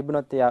අවස්ථාව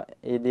තිබුණොත් එයා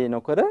ඒ දේ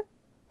නොකර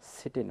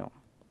සිටිනවා.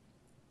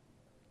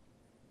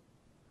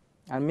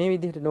 අන්න මේ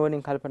විදිහට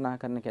නෝනින් කල්පනා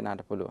කරන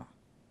කෙනාට පුළුවන්.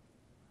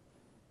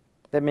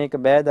 දැන් මේක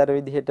බෑදර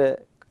විදිහට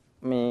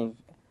මේ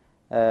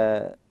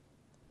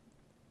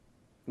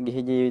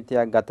ගිහි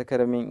ජීවිතයක් ගත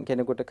කරමින්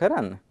කෙනෙකුට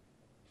කරන්න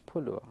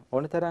පුළුවන්.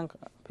 ඕනතරම්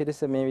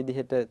පිරිස මේ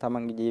විදිහට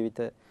තමන්ගේ ජීවිත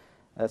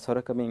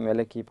සොරකමින්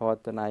වැළකී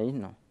පවත්වන අය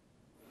ඉන්නවා.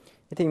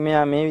 ඉතින්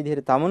මෙයා මේ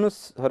විදිහට තමනුත්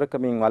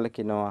සොරකමින්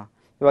වළකිනවා.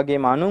 ඒ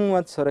වගේම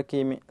අනුන්වත්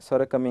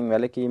සොරකමින්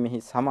වැළකීමෙහි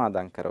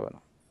සමාදම්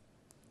කරනවා.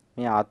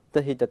 මේ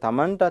අත්හිත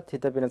තමන්ටත්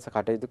හිත පිණිස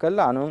කටයුතු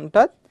කළා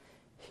අනුන්ටත්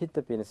හිත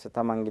පිණිස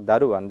තමන්ගේ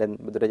දරුවන් දැන්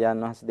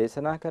බුදුරජාණන් වහන්සේ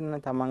දේශනා කරන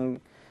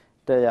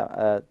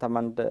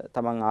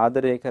තමන්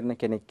ආදරය කරන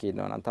කෙනෙක්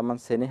ඉන්නවනම් තමන්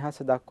සෙනෙහස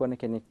දක්වන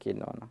කෙනෙක්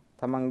ඉන්නවනම්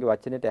තමන්ගේ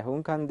වචනෙට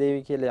ඇහුම්කන්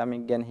දේවි කියලා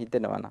යමෙක් ගැන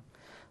හිතනවනම්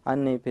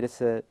අන්නේ පිරිස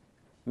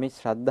මේ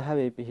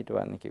ශ්‍රද්ධාවේ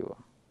පිහිටවන්න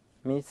කිව්වා.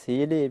 මේ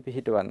සීලයේ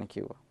පිහිටවන්න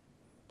කිව්වා.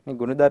 මේ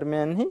ගුණ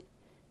ධර්මයන්හි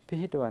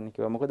පිහිටවන්න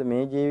කිව්වා. මොකද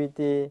මේ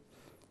ජීවිතයේ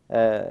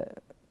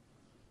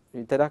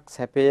විතරක්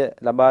සැපය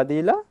ලබා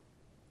දීලා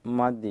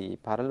මදි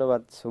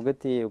පරලොවත්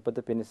සුගතියේ උපත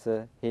පිණිස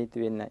හේතු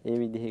වෙන්න ඒ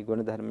විදිහේ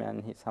ගුණ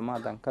ධර්මයන්හි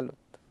සමාදන් කළොත්.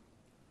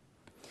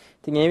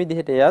 ඉතින් මේ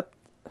විදිහට එයත්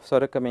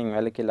සොරකමින්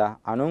වැළකීලා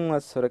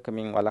අනුන්වත්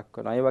සොරකමින්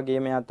වළක්වනවා. ඒ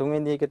වගේම එයා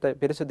තුන්වෙනි එකට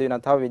පිරිසුදු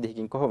වෙන තව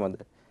විදිහකින් කොහොමද?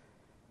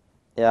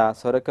 එයා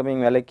සොරකමින්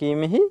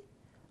වැළකීමෙහි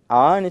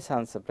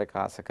ආනිසංස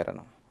ප්‍රකාශ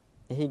කරනවා.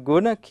 එහි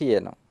ගුණ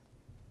කියනවා.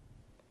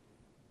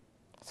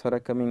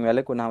 සොරකමින්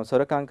වැළකුණාම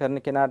සොරකම්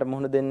කරන කෙනාට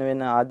මුහුණ දෙන්න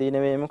වෙන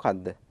ආදීනවේ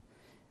මොකද්ද?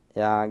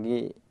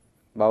 එයාගේ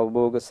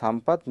භවභෝග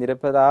සම්පත්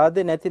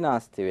නිර්පරාදේ නැති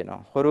නාස්ති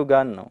වෙනවා. හොරු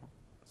ගන්නවා.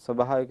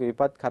 ස්වභාවික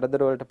විපත්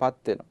කරදර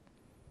වලටපත් වෙනවා.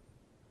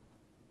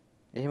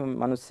 එහෙම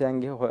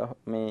මිනිස්යන්ගේ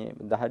මේ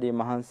දහඩිය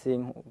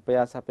මහන්සියෙන්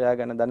උපයා සපයා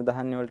ගන්න ධන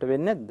දහන්නේ වලට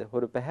වෙන්නේ නැද්ද?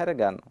 හොරු පැහැර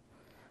ගන්නවා.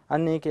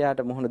 අන්න ඒක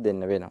යාට මුහුණ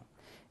දෙන්න වෙනවා.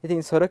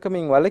 ඉතින්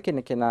සොරකමින්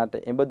වළකින කෙනාට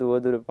එබඳු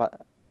වදුරු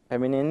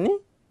පැමිණෙන්නේ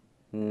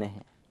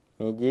නැහැ.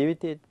 මේ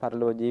ජීවිතයේ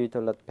පරලෝක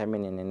ජීවිතවලත්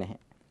පැමිණෙන්නේ නැහැ.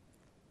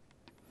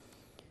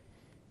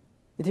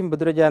 ඉතින්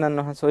බුදුරජාණන්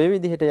වහන්සේ ඔය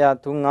විදිහට යා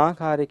තුන්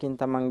ආකාරයකින්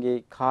තමන්ගේ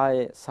කාය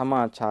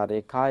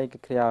සමාචාරයේ කායික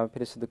ක්‍රියාව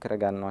පිරිසුදු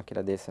කරගන්නවා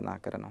කියලා දේශනා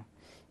කරනවා.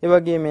 ඒ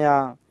වගේම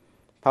යා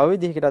තව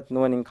විදිහකටත්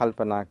නුවණින්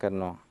කල්පනා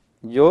කරනවා.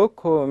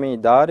 යෝකෝ මේ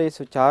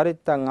දාරේසු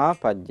චාරිත්තං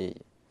ආපජ්ජේ.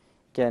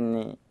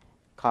 කියන්නේ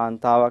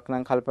කාන්තාවක්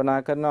නම් කල්පනා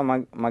කරනවා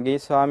මගේ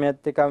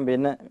ස්වාමියාත් එක්ක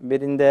වෙන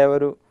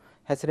බිරින්දෑවරු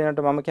හැසිරෙනට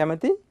මම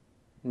කැමති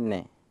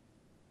නැහැ.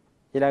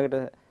 ඊළඟට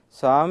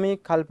ස්වාමී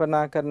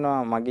කල්පනා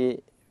කරනවා මගේ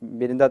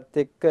බිරිඳත්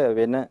එක්ක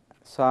වෙන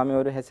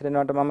ස්වාමිවරු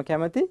හැසිරෙනවට මම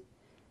කැමති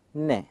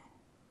නැහැ.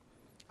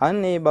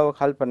 අන්න ඒ බව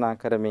කල්පනා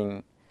කරමින්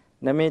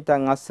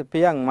නමේතං අස්ස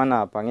පියං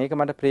මනාපං. ඒක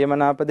මට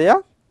ප්‍රියමනාප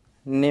දෙයක්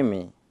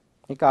නෙමෙයි.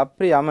 ඒක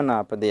අප්‍රිය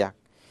අමනාප දෙයක්.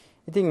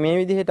 ඉතින් මේ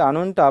විදිහට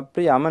අනුන්ට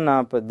අප්‍රිය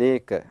අමනාප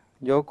දෙයක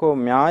යෝකෝ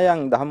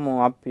ම්‍යායං ධම්මෝ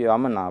අප්‍රිය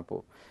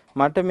අමනාපෝ.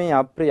 මට මේ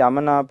අප්‍රිය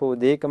අමනාප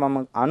දෙයක මම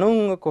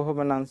අනුන්ව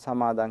කොහොමනම්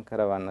සමාදම්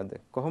කරවන්නද?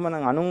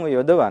 කොහොමනම් අනුන්ව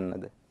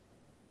යොදවන්නද?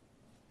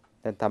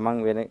 දැන් තමන්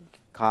වෙන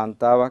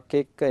කාන්තාවක්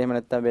එක්ක එහෙම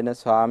නැත්නම් වෙන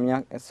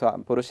ස්වාමියක්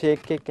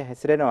පුරුෂයෙක් එක්ක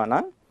හැසිරෙනවා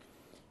නම්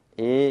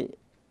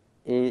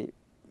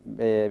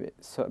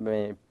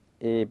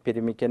ඒ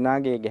පිරිමි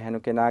කෙනාගේ ගැහැණු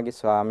කෙනාගේ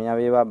ස්වාමියා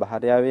වේවා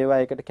භාර්යාව වේවා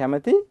ඒකට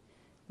කැමති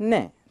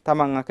නැහැ.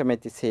 තමන්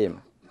අකමැති සේම.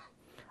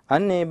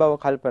 අන්න ඒ බව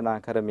කල්පනා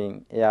කරමින්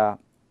එයා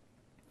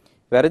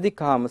වැරදි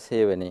කාම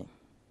සේවනයේ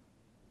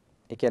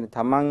ඒ කියන්නේ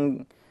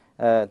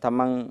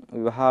තමන්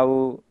විවාහ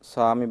වූ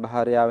ස්වාමි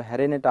භාර්යාව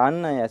හැරෙන්නට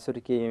අන් අය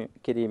ඇසුරු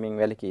කිරීමෙන්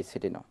වැළකී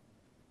සිටිනවා.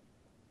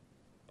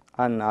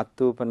 අන්න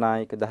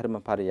අත්ූපනායක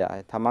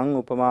ධර්මපරියාය තමන්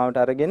උපමාවට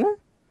අරගෙන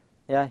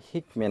එයා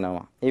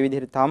හික්මෙනවා. ඒ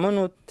විදිහට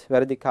තමනුත්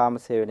වැරදි කාම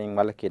සේවනයෙන්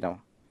වළකිනවා.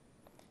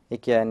 ඒ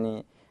කියන්නේ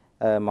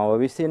මව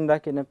විසින්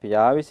රකින්න,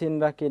 පියා විසින්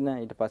රකින්න,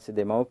 ඊට පස්සේ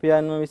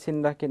දෙමව්පියන්ව විසින්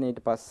රකින්න,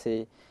 ඊට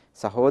පස්සේ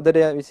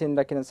සහෝදරයා විසින්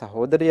රකින්න,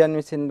 සහෝදරියන්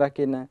විසින්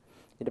රකින්න,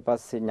 ඊට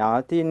පස්සේ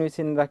ඥාතීන්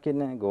විසින්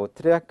රකින්න,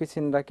 ගෝත්‍රයක්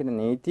විසින් රකින්න,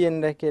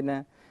 නීතියෙන් රකින්න,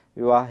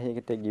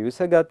 විවාහයකට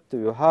ගිවිසගත්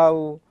විවාහ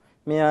වූ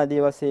මේ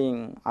ආදී වශයෙන්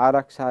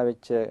ආරක්ෂා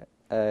වෙච්ච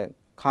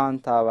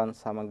කාන්තාවන්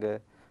සමග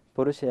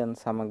පුරුෂයන්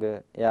සමග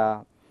එයා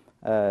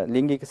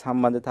ලිංගික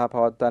සම්බන්ධතා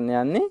පවත්වන්න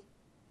යන්නේ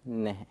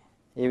නැහැ.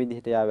 ඒ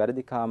විදිහට එයා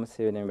වැරදි කාම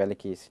සේවනයෙන්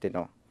වැළකී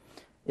සිටිනවා.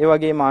 ඒ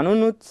වගේම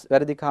අනුනුත්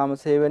වැරදි කාම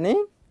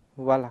සේවනයෙන්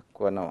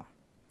වළක්වනවා.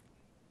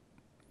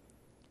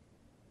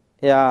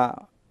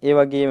 එයා ඒ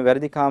වගේම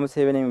වැරදි කාම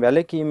සේවනයෙන්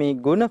වැළකීමේ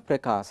ගුණ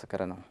ප්‍රකාශ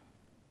කරනවා.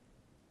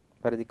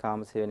 වැරදි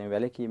කාම සේවනයෙන්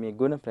වැළකීමේ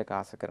ගුණ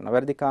ප්‍රකාශ කරනවා.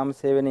 වැරදි කාම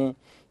සේවනයේ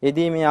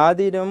යෙදීමේ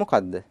ආදීනව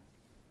මොකද්ද?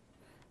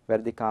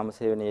 වැරදි කාම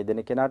සේවනයේ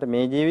යෙදෙන කෙනාට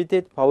මේ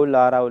ජීවිතේත් පෞල්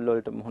ආරවුල්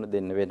වලට මුහුණ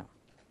දෙන්න වෙනවා.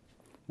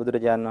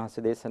 බුදුරජාණන්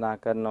වහන්සේ දේශනා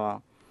කරනවා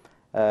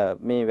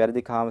මේ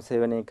වැරදි කාම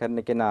සේවනය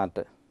කරන කෙනාට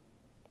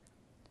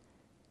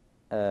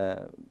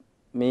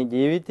මේ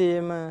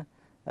ජීවිතයේම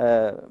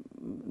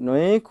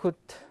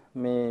නොයෙකුත්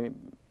මේ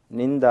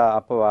නිന്ദා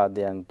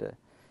අපවාදයන්ට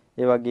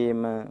ඒ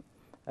වගේම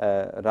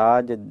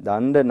රාජ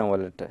දණ්ඩන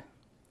වලට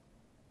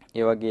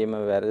ඒ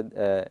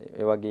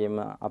වගේම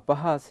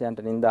අපහාසයන්ට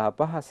නිന്ദා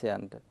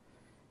අපහාසයන්ට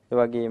ඒ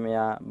වගේම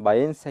යා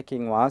බයෙන්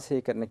සැකින්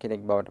වාසය කරන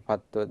කෙනෙක් බවට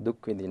පත්ව දුක්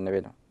විඳින්න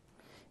වෙනවා.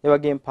 ඒ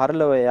වගේම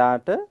පරලොව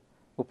යාට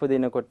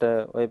උපදිනකොට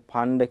ওই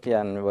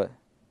පණ්ඩකයන්ව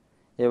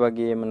ඒ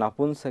වගේම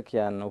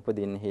නපුංසකයන්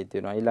උපදින්න හේතු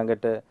වෙනවා.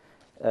 ඊළඟට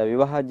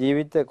විවාහ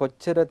ජීවිත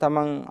කොච්චර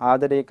තමන්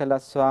ආදරය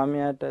කළත්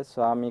ස්වාමියාට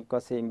ස්වාමීක්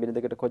වශයෙන්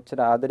බිරිඳකට කොච්චර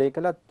ආදරය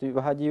කළත්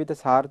විවාහ ජීවිත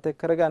සාර්ථක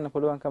කරගන්න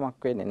පුළුවන්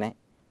කමක් වෙන්නේ නැහැ.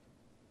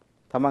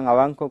 තමන්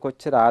අවංකව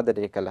කොච්චර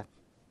ආදරය කළත්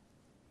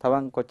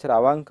තමන් කොච්චර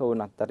අවංක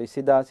වුණත් අර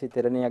ඉසිදාසි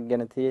තෙරණියක්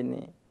ගැන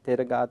තියෙන්නේ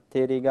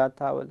තේරී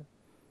ගාථාවල.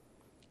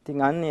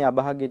 ඉතින් අන්නේ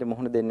අභාග්‍යයට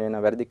මුහුණ දෙන්න වෙන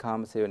වැරදි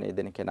කාම සේවනයේ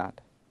දෙන කෙනාට.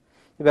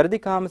 මේ වැරදි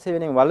කාම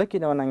සේවනයෙන්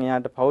වළකිනවා නම්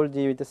එයාට පෞල්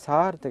ජීවිත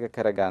සාර්ථක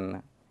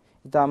කරගන්න.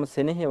 ඊටාම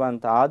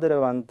සෙනෙහවන්ත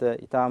ආදරවන්ත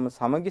ඊටාම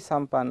සමගි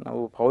සම්පන්න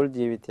වූ පෞල්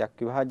ජීවිතයක්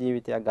විවාහ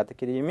ජීවිතයක් ගත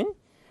කිරීමේ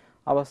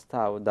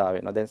අවස්ථාව උදා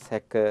වෙනවා. දැන්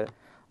සැක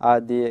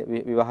ආදී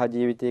විවාහ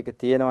ජීවිතයක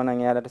තියෙනවා නම්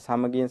එයාලට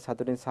සමගියෙන්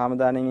සතුටින්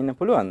සාමදානෙන් ඉන්න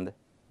පුළුවන්ද?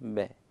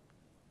 බෑ.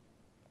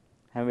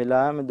 හැම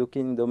වෙලාවෙම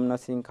දුකින්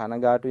දුම්නසින්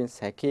කනගාටුවෙන්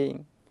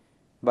සැකයෙන්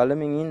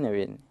බලමින් ඉන්න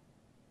වෙන්නේ.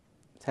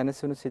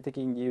 සැනසුණු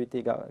සිතකින්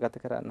ජීවිතය ගත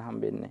කරන්න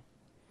හම්බෙන්නේ.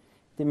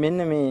 ඉතින්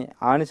මෙන්න මේ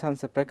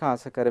ආනිසංස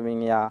ප්‍රකාශ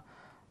කරමින් යා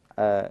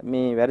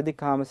මේ වැරදි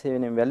කාම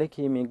සේවනයෙන්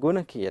වැළකීමේ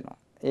ගුණ කියනවා.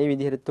 ඒ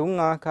විදිහට තුන්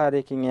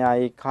ආකාරයකින් යා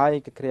ඒ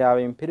කායික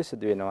ක්‍රියාවෙන්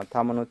පිරිසුදු වෙනවා.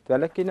 තමනුත්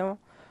වැළකිනවා,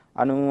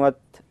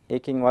 අනුන්වත්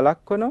ඒකින්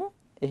වළක්වනවා,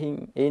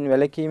 එයින්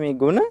වැළකීමේ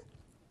ගුණ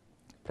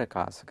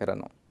ප්‍රකාශ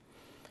කරනවා.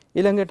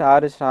 ඊළඟට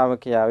ආර්ය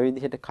ශ්‍රාවකයා මේ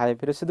විදිහට කය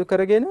පිරිසුදු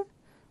කරගෙන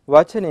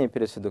වචනේ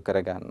පිරිසුදු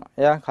කරගන්නවා.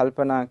 එයා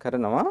කල්පනා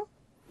කරනවා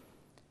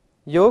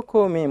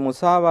යෝකෝ මේ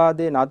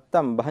මුසාවාදේ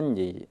නත්තම්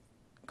භංජේ.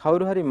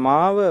 කවුරු හරි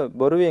මාව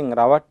බොරුවෙන්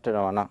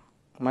රවට්ටනවා නම්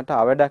මට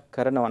අවඩක්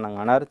කරනවා නම්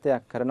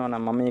අනර්ථයක් කරනවා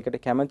නම් මම ඒකට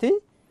කැමති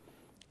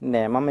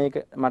නෑ.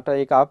 මට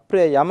ඒක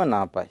අප්‍රිය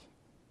යමනාපයි.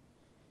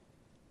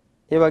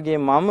 ඒ වගේ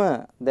මම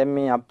දැන්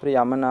මේ අප්‍රිය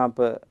යමනාප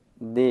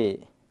දේ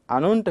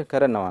අනුන්ට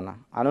කරනවා නම්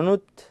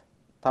අනුනුත්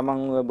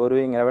තමන්ව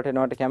බොරුවෙන්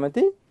රවටනවට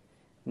කැමති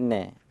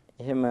නෑ.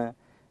 එහෙම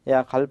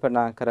එයා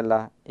කල්පනා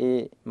කරලා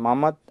ඒ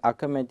මමත්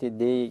අකමැති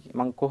දේ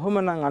මං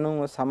කොහොමනම්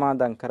අනුන්ව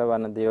සමාදම්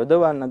කරවන්නද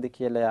යොදවන්නද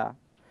කියලා එයා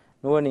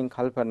නුවණින්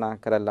කල්පනා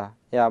කරලා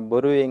එයා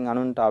බොරුවෙන්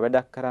අනුන්ට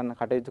අවඩක් කරන්න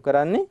කටයුතු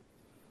කරන්නේ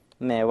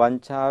නෑ.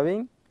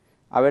 වංචාවෙන්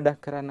අවඩක්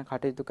කරන්න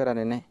කටයුතු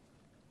කරන්නේ නෑ.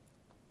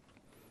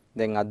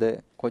 දැන් අද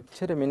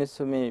කොච්චර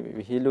මිනිස්සු මේ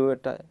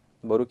විහිළුවට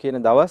බොරු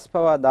කියන දවස්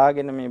පවා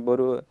දාගෙන මේ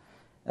බොරුව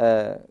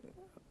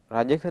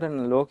රජ කරන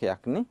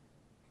ලෝකයක් නේ.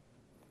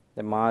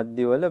 දැන්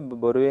මාධ්‍යවල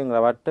බොරුවෙන්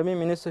රවට්ටමින්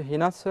මිනිස්සු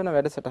හිනස් වෙන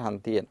වැඩසටහන්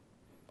තියෙන.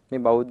 මේ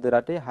බෞද්ධ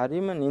රටේ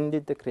හරිම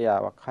නින්දිත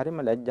ක්‍රියාවක්, හරිම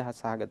ලැජ්ජා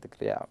සහගත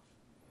ක්‍රියාවක්.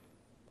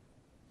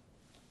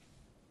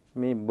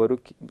 මේ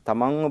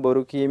තමන්ව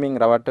බොරු කීමෙන්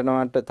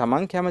රවට්ටනවට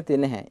තමන් කැමති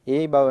නැහැ.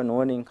 ඒ බව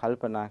නුවණින්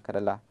කල්පනා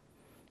කරලා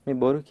මේ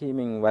බොරු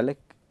කීමෙන්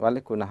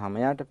වළකුණාම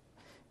යාට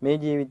මේ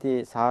ජීවිතේ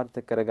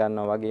සාර්ථක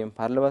කරගන්නවා වගේම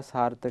පරලොව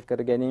සාර්ථක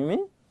කර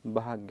ගැනීමේ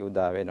වාසනාව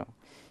උදා වෙනවා.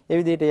 ඒ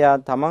විදිහට යා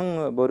තමන්ව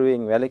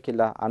බොරුවෙන්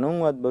වැළකීලා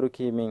අනුන්වත් බොරු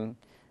කීමෙන්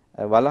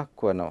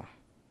වළක්වනවා.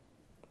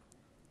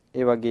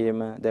 ඒ වගේම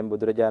දැන්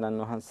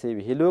බුදුරජාණන් වහන්සේ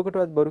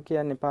විහිළුවකටවත් බොරු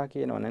කියන්න එපා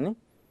කියනවනේ.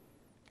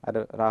 අර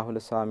රාහුල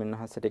ස්වාමීන්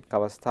වහන්සේට එක්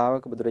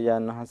අවස්ථාවක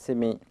බුදුරජාණන්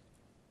වහන්සේ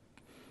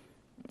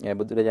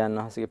බුදුරජාණන්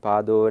වහන්සේගේ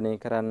පාදෝවණය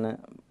කරන්න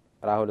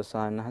රාහුල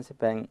ස්වාමීන් වහන්සේ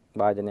පෑන්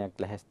වාදනයක්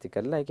ලැහැස්ති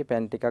කරලා ඒකේ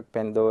පෑන් ටිකක්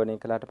පෑන් දෝවණය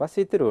කළාට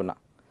පස්සේ ඉතුරු වුණා.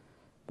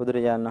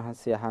 බුදුරජාණන්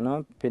වහන්සේ අහනවා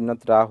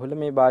පින්වත් රාහුල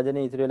මේ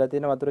වාදනේ ඉතුරු වෙලා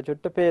තියෙන වතුර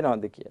චුට්ට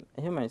පේනවද කියලා.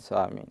 එහෙමයි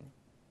ස්වාමීනි.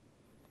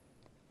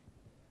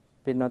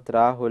 පින්වත්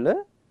රාහුල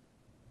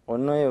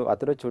ඔන්න ඔය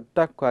වතුර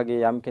චුට්ටක්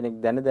වගේ යම් කෙනෙක්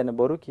දැන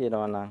බොරු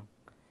කියනවා නම්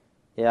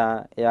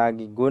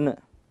එයාගේ ගුණ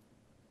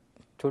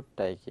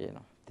චුට්ටයි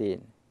කියනවා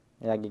තියෙන්නේ.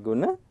 එයාගේ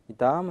ගුණ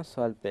ඊටාම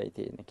ස්වල්පයි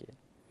තියෙන්නේ කියලා.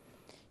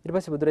 ඊට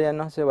පස්සේ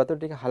බුදුරජාණන් වහන්සේ වතුර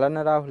ටික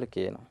හලන්න රාහුල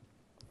කියනවා.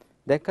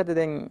 දැක්කද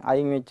දැන්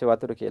අයින් වෙච්ච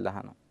වතුර කියලා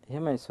අහනවා.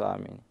 එහෙමයි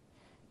ස්වාමීනි.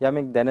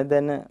 යමෙක්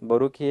දැන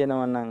බොරු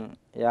කියනවා නම්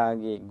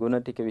එයාගේ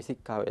ගුණ ටික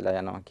විසික්කා වෙලා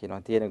යනවා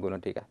කියනවා තියෙන ගුණ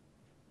ටික.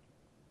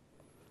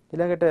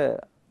 ඊළඟට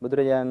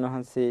බුදුරජාණන්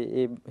වහන්සේ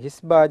ඒ හිස්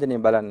භාජනේ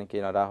බලන්න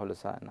කියනවා රාහුල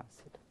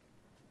සාන්නාංශයට.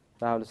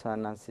 රාහුල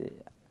සාන්නාංශය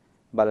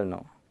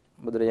බලනවා.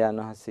 බුදුරජාණන්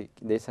වහන්සේ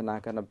දේශනා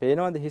කරන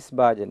පේනවද හිස්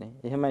භාජනේ?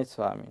 එහෙමයි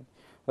ස්වාමීන්.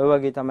 ඔය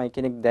වගේ තමයි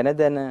කෙනෙක් දැන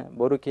දැන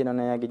බොරු කියන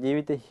අයගේ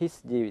ජීවිතේ හිස්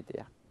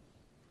ජීවිතයක්.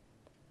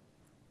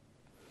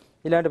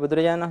 ඊළඟට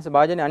බුදුරජාණන් වහන්සේ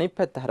භාජනේ අනිත්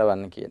පැත්ත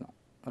හරවන්න කියනවා.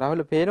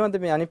 රාහුල පේනවද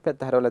මේ අනිත්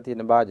පැත්ත හරවලා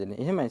තියෙන භාජනේ?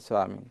 එහෙමයි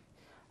ස්වාමීන්.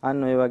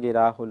 අන්න ඔය වගේ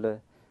රාහුල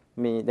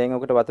මේ දැන්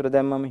ඔකට වතුර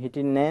දැම්මම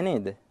හිටින්නේ නෑ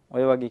නේද?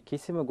 ඔය වගේ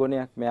කිසිම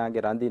ගුණයක්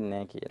මෙයාගේ රඳින්නේ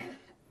නෑ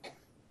කියලා.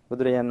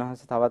 බුදුරජාණන්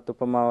වහන්සේ තවත්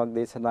උපමාවක්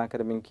දේශනා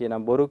කරමින් කියන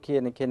බොරු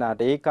කියන කෙනාට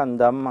ඒකන්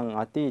ධම්මං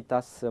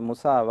අතීතස්ස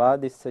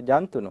මුසාවාදිස්ස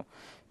ජන්තුනෝ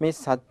මේ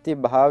සත්‍ය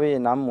භාවයේ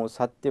නම් වූ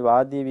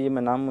සත්‍යවාදී වීම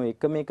නම් වූ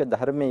එකම එක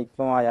ධර්මයේ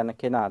ඉක්මවා යන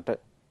කෙනාට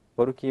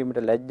බොරු කීමට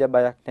ලැජ්ජ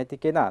බයක්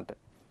නැති කෙනාට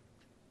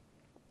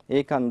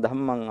ඒකන්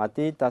ධම්මං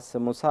අතීතස්ස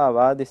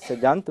මුසාවාදිස්ස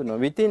ජන්තුනෝ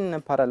විතින්න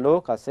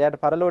පරලෝකස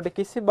එයාට පරලෝකෙට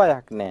කිසි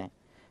බයක් නැහැ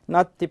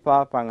නත්ති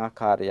පාපං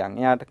අකාරයන්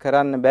එයාට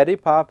කරන්න බැරි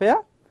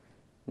පාපයක්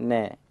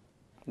නැහැ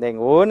දැන්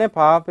ඕනේ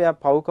පාපයක්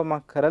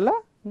පව්කමක් කරලා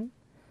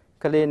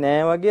කලේ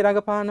නෑ වගේ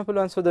රඟපාන්න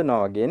පුළුවන් සුදනවා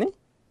වගේනේ.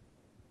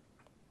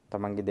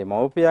 තමන්ගේ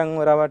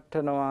දෙමව්පියන්ව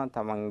රවට්ටනවා,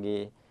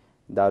 තමන්ගේ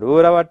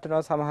දරුවෝ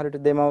රවට්ටනවා, සමහර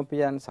විට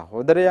දෙමව්පියන්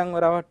සහෝදරයන්ව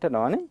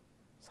රවට්ටනවානේ.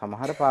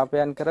 සමහර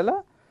පාපයන් කරලා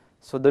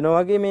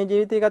සුදනවා වගේ මේ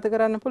ජීවිතය ගත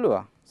කරන්න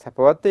පුළුවන්.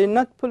 සපවත්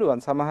වෙන්නත් පුළුවන්.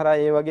 සමහර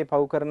අය ඒ වගේ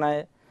පව් කරන අය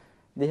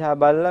දිහා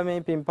බලලා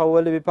මේ පින්පව්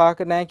වල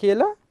විපාක නැහැ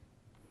කියලා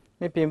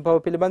මේ පින්පව්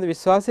පිළිබඳ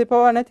විශ්වාසය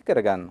පවා නැති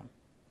කරගන්නවා.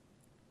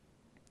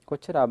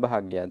 කොච්චර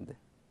අභාග්‍යයක්ද.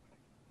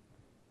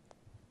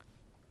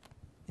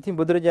 ඉතින්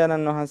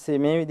බුදුරජාණන් වහන්සේ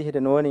මේ විදිහට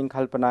නුවණින්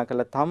කල්පනා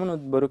කළ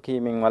තමනුත් බොරු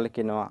කීමෙන්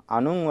වළකිනවා,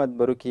 අනුන්වත්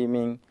බොරු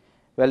කීමෙන්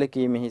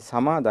වැළකීමෙහි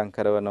සමාදන්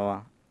කරවනවා.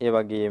 ඒ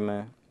වගේම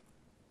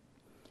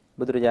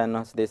බුදුරජාණන්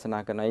වහන්සේ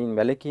දේශනා කරන අයින්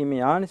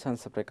වැළකීමේ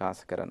ආනිසංස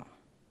ප්‍රකාශ කරනවා.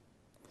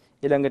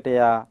 ඊළඟට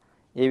එයා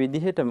ඒ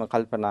විදිහටම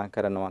කල්පනා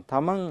කරනවා.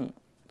 තමන්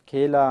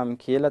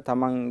කියලා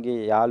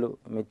තමන්ගේ යාළු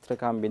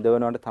මිත්‍රකම්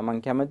බිඳවනවට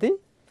තමන් කැමති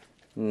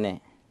නැහැ.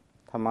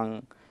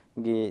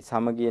 තමන්ගේ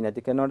සමගිය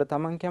නැති කරනවට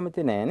තමන්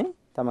කැමති නැහැනේ.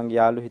 තමන්ගේ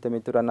යාළු හිත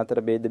මිතුරන් අතර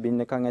ભેද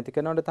බින්නකම් ඇති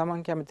කරනවට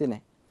තමන් කැමති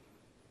නැහැ.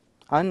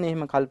 අන්න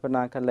එහෙම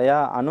කල්පනා කරලා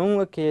යා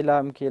අනුන්ව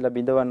කියලා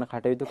බිඳවන්න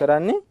කටයුතු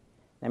කරන්නේ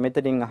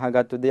මෙතනින්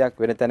අහගත්තු දෙයක්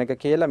වෙන තැනක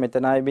කියලා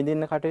මෙතන ආයෙ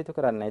බිඳින්න කටයුතු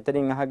කරන්නේ.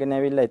 එතනින් අහගෙන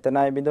ඇවිල්ලා එතන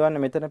ආයෙ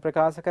බිඳවන්න මෙතන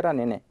ප්‍රකාශ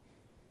කරන්නේ නැහැ.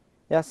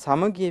 එයා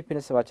සමගිය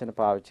පිණිස වචන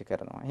පාවිච්චි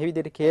කරනවා. මේ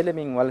විදිහට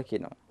කේලමින්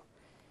වළකිනවා.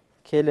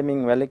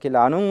 කේලමින්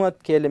වැළකීලා අනුන්වත්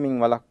කේලමින්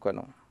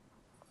වළක්වනවා.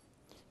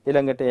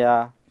 ඊළඟට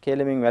එයා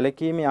කේලමින්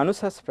වැළකීමේ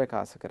අනුසස්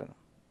ප්‍රකාශ කරනවා.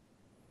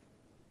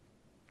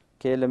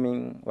 කේලමින්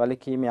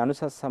වළකීමේ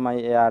අනුසස් සමයි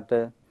එයාට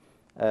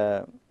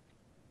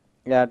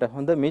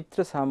හොඳ මිත්‍ර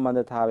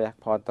සම්බන්ධතාවයක්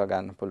පවත්වා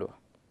ගන්න පුළුවන්.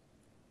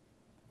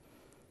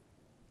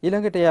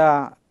 ඊළඟට එයා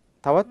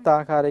තවත්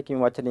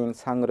ආකාරයකින් වචනයෙන්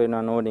සංවර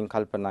වෙනවා නෝනින්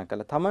කල්පනා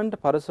කළා.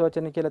 තමන්ට පරස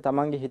වචන කියලා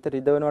තමන්ගේ හිත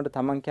රිදවනවට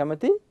තමන්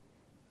කැමති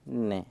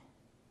නැහැ.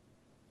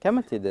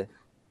 කැමතිද?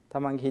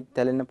 තමන්ගේ හිත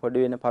තැලෙන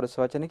පොඩි වෙන පරස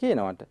වචන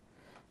කියනවට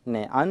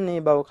නෑ. අන්න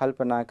ඒ බව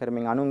කල්පනා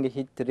කරමින් අනුන්ගේ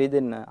හිත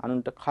රිදෙන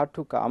අනුන්ට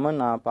කටුක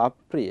අමනාප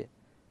අප්‍රිය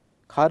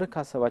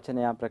කාර්කස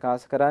වචනය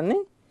ප්‍රකාශ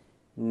කරන්නේ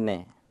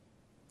නෑ.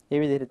 ඒ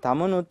විදිහට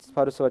තමනුත්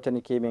පරස වචන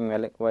කීමෙන්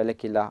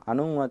වැළකීලා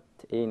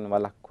අනුන්වත් ඒන්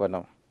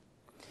වළක්වනවා.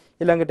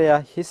 ඊළඟට එයා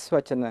හිස්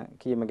වචන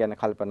කීම ගැන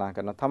කල්පනා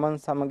කරනවා. තමන්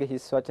සමග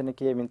හිස් වචන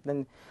කියමින්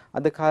දැන්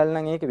අද කාලේ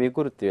නම් ඒක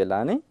විකෘති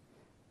වෙලානේ.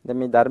 දැන්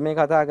මේ ධර්මයේ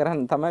කතා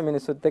කරන්න තමයි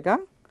මිනිස්සුත් එක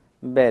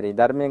බැරි.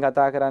 ධර්මයේ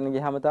කතා කරන්න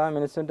ගියාම තමයි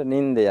මිනිස්සුන්ට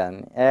නිින්ද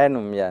යන්නේ,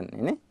 ඈනුම්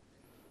යන්නේ නේ.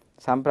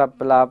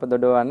 සම්ප්‍රප්පලාප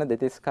දොඩවන්න,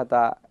 දෙතිස්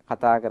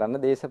කතා කරන්න,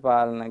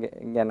 දේශපාලන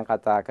ගැන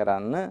කතා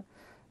කරන්න,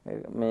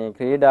 මේ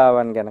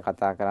ක්‍රීඩාවන් ගැන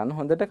කතා කරන්න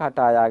හොඳට කට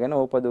ආයාගෙන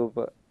ඕපදූප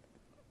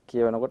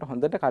කියවනකොට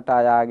හොඳට කට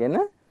ආයාගෙන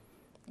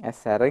ඇස්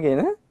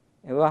අරගෙන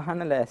ඒව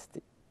අහන්න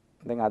ලෑස්ති.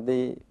 දැන් අද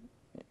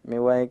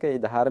මෙවුවා එක ඒ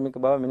ධාර්මික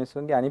බව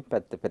මිනිස්සුන්ගේ අනිත්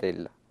පැත්ත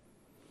පෙරෙilla.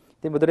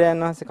 ඉතින්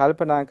බුදුරජාණන් වහන්සේ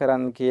කල්පනා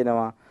කරන්න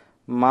කියනවා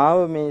මාව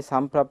මේ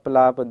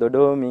සම්ප්‍රප්පලාප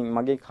දොඩවමින්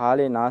මගේ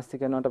කාලේ නාස්ති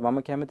කරනවට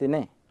මම කැමති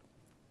නැහැ.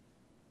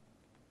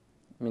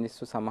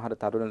 මිනිස්සු සමහර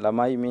තරුණ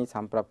ළමයි මේ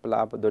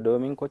සම්ප්‍රප්පලාප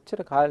දොඩවමින්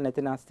කොච්චර කාලේ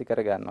නැති නාස්ති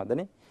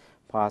කරගන්නවදනේ.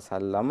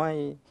 පාසල්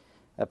ළමයි,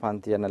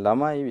 පන්ති යන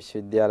ළමයි,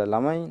 විශ්වවිද්‍යාල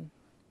ළමයි.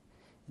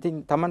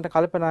 ඉතින් Tamanට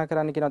කල්පනා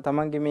කරන්න කියනවා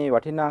Tamanගේ මේ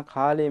වටිනා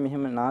කාලේ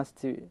මෙහෙම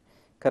නාස්ති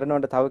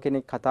කරනවට තව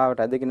කෙනෙක් කතාවට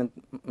ඇදගෙන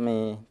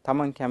මේ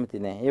Taman කැමති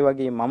නැහැ. ඒ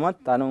වගේ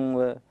මමත් අනුන්ව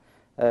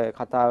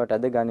කතාවට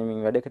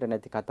ඇදගනිමින් වැඩකට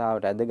නැති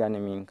කතාවට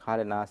ඇදගනිමින්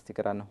කාලේ නාස්ති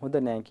කරන්න හොඳ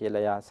නැහැ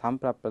කියලා යා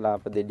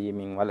සම්ප්‍රප්පලාප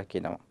දෙඩීමින්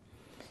වළකිනවා.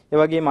 ඒ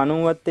වගේම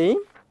අනුන්වත්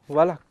එයින්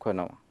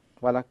වළක්වනවා.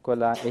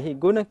 වළක්වලා එහි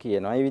ගුණ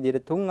කියනවා. ඒ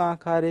විදිහට තුන්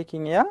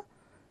ආකාරයකින් එයා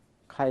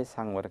කය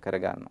සංවර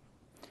කරගන්නවා.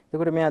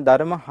 එතකොට මෙයා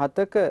ධර්ම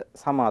 7ක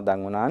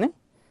සමාදන් වුණානේ.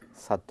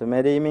 සත්තු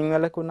මැරීමෙන්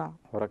වැළකුණා,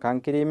 හොරකම්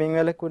කිරීමෙන්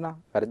වැළකුණා,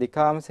 වැඩි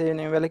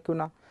කාමසේවණයෙන්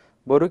වැළකුණා,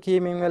 බොරු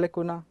කීමෙන්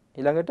වැළකුණා,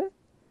 ඊළඟට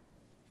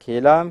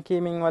කේලාම්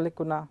කීමෙන්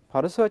වැළකුණා,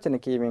 පරුස වචන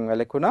කීමෙන්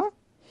වැළකුණා,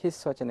 හිස්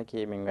වචන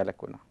කීමෙන්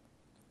වැළකුණා.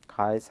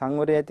 කාය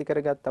සංවරය ඇති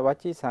කරගත්තා,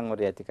 වචී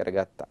සංවරය ඇති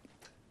කරගත්තා.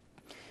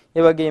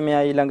 ඒ වගේම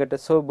එයා ඊළඟට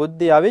සෝ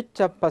බුද්ධි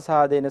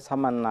අවිච්ඡප්පසාදේන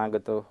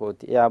සමන්නාගතෝ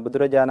හෝති. එයා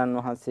බුදුරජාණන්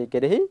වහන්සේ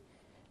කෙරෙහි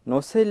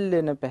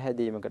නොසෙල්ලෙන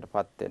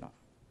පැහැදීමකටපත් වෙනවා.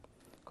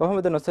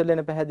 කොහොමද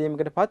නොසෙල්ලෙන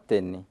පැහැදීමකටපත්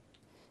වෙන්නේ?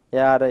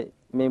 එයා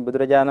මේ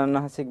බුදුරජාණන්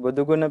වහන්සේගේ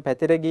බුදු ගුණ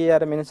පැතිර ගියේ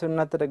අර මිනිසුන්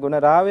අතර ගුණ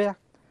රාවයක්.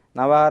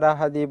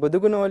 නවාරාහදී බුදු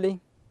ගුණ වලින්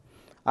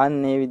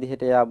අන්න ඒ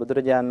විදිහට යා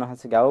බුදුරජාණන්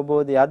වහන්සේගේ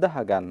අවබෝධය අදහ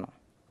ගන්නවා.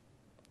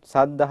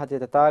 සද්ධාහති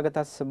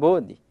තථාගතස්ස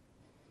බෝධි.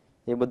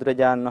 මේ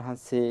බුදුරජාණන්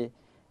වහන්සේ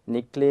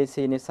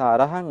නික්ලේශී නිසා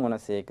අරහන්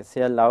වුණසේක.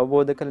 සියල්ල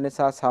අවබෝධ කළ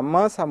නිසා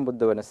සම්මා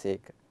සම්බුද්ධ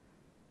වනසේක.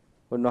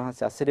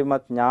 උන්වහන්සේ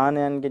අසිරිමත්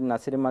ඥානයන්ගෙන්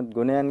අසිරිමත්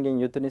ගුණයන්ගෙන්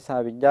යුතු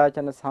නිසා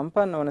විද්‍යාචන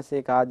සම්පන්න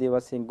වනසේක ආදී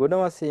වශයෙන් ගුණ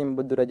වශයෙන්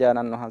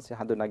බුදුරජාණන් වහන්සේ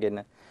හඳුනාගෙන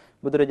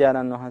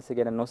බුදුරජාණන් වහන්සේ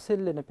ගැන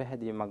නොසෙල්ලෙන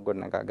පැහැදීමක්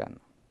ගොඩනගා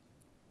ගන්නවා.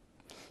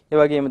 ඒ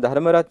වගේම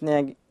ධර්ම රත්නය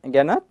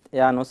ගැනත්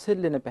එයා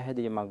නොසෙල්ලෙන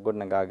පැහැදීමක්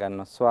ගොඩනගා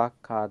ගන්නවා.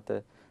 ස්වාක්ඛාත,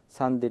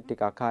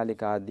 සම්දිට්ඨික,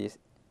 අකාලික ආදී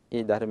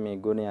ඒ ධර්මයේ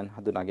ගුණයන්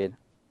හඳුනාගෙන.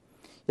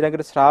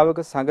 ඊළඟට ශ්‍රාවක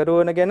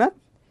සංගරෝණ ගැනත්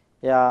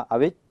එයා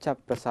අවිච්ඡ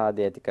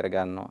ප්‍රසාදය ඇති කර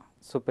ගන්නවා.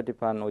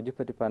 සුපටිපන්න,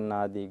 උජුපටිපන්න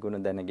ආදී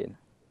ගුණ දැනගෙන.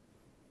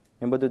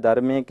 මෙබඳු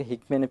ධර්මයක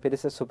හික්මෙන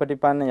පිරිස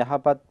සුපටිපන්න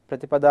යහපත්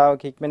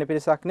ප්‍රතිපදාවක හික්මෙන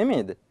පිරිසක්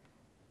නෙමේද?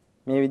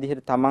 මේ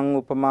විදිහට තමන්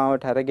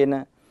උපමාවට අරගෙන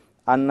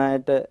අන්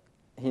අයට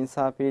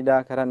හිංසා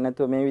පීඩා කරන්නේ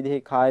නැතුව මේ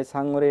විදිහේ කාය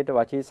සංවරයට,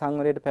 වචී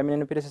සංවරයට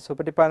පැමිණෙන පිරිස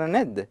සුපටිපන්න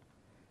නැද්ද?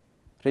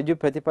 ඍජු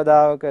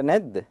ප්‍රතිපදාවක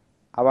නැද්ද?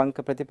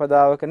 අවංක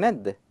ප්‍රතිපදාවක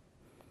නැද්ද?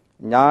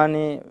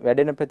 ඥානේ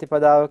වැඩෙන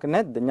ප්‍රතිපදාවක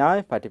නැද්ද?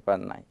 ඥාය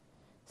පටිපන්නයි.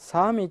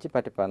 සාමීච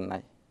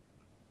පටිපන්නයි.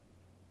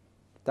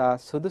 තා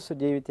සුදුසු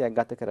ජීවිතයක්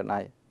ගත කරන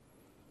අය.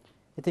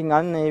 ඉතින්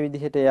අන්න ඒ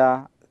විදිහට යා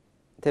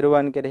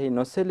තෙරුවන් කෙරෙහි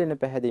නොසෙල්ලෙන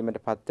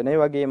පැහැදීමටපත් වෙනවා. ඒ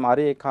වගේම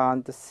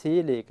අරේකාන්ත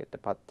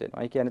සීලයකටපත්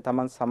වෙනවා. ඒ කියන්නේ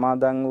තමන්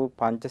සමාදන් වූ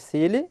පංච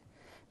සීලේ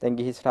දැන්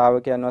ගිහි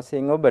ශ්‍රාවකයන්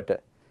වශයෙන් ඔබට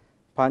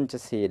පංච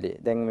සීලේ.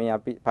 දැන් මේ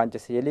අපි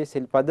පංච සීලේ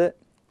සිල්පද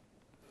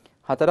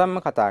හතරක්ම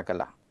කතා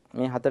කළා.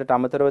 මේ හතරට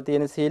අමතරව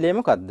තියෙන සීලය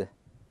මොකද්ද?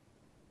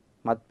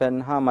 මත්පැන්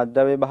හා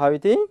මත්ද්‍රව්‍ය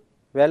භාවිතයෙන්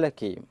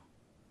වැළකීම.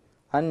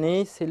 අන්නේ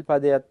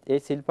සිල්පදයට ඒ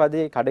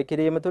සිල්පදේ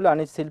කඩකිරීම තුළ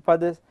අනිත්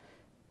සිල්පද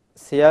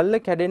සියල්ල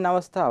කැඩෙන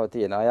අවස්ථාව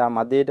තියෙනවා. එයා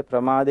මදයට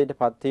ප්‍රමාදයට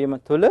පත්වීම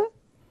තුළ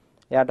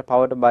එයාට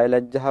පවට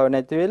බයලජ්ජාව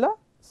නැති වෙලා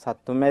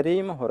සත්තු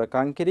මැරීම,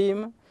 හොරකම්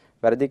කිරීම,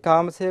 වැරදි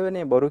කාම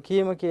සේවනයේ, බොරු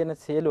කීම කියන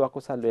සියලු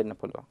අකුසල් වෙන්න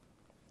පුළුවන්.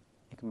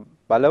 ඒක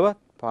බලවත්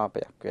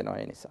පාපයක් වෙනවා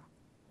ඒ නිසා.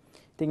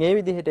 ඉතින් ඒ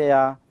විදිහට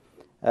එයා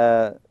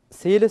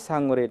සීල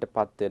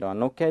සංවරයටපත් වෙනවා.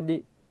 නොකැඩි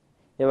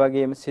ඒ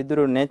වගේම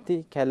සිදුරු නැති,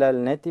 කැලල්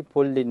නැති,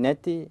 පොල්ලි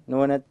නැති,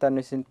 නුවණැත්තන්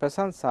විසින්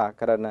ප්‍රශංසා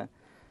කරන,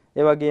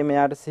 ඒ වගේම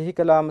එයාට සිහි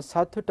කළාම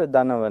සතුට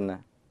දනවන,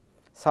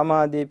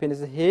 සමාධිය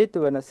පිණිස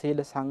හේතු වන සීල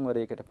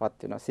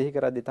සංවරයකටපත් වෙනවා. සිහි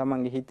කරද්දී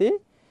තමන්ගේ හිතේ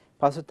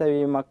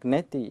පසුතැවීමක්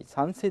නැති,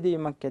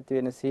 සංසිඳීමක් ඇති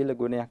වෙන සීල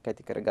ගුණයක්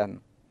ඇති කරගන්න.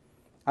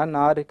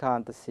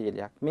 අනාරිකාන්ත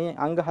සීලයක්. මේ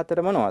අංග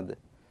හතර මොනවද?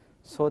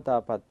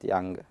 සෝතාපට්ටි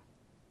අංග.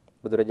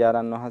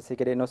 බුදුරජාණන් වහන්සේ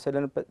කෙරේ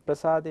නොසැලෙන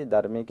ප්‍රසාදේ,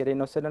 ධර්මයේ කෙරේ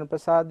නොසැලෙන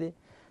ප්‍රසාදේ,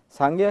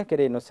 සංඝයා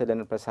කෙරේ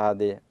නොසැලෙන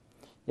ප්‍රසාදය,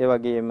 ඒ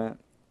වගේම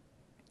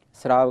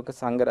ශ්‍රාවක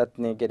සංඝ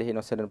රත්නයේ කෙරෙහි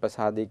නොසැලෙන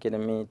ප්‍රසාදය කියන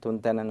මේ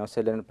තුන් තැන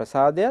නොසැලෙන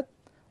ප්‍රසාදයත්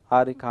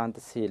ආරිකාන්ත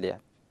සීලයත්.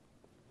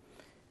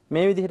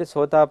 මේ විදිහට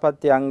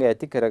සෝතාපට්ටි අංග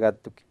ඇති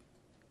කරගත්තු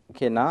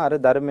කෙනා, අර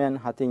ධර්මයන්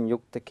හතින්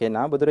යුක්ත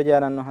කෙනා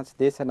බුදුරජාණන් වහන්සේ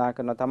දේශනා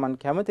කරන තමන්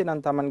කැමති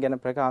නම් තමන් ගැන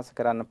ප්‍රකාශ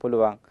කරන්න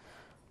පුළුවන්.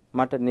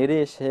 මට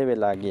නිරේෂය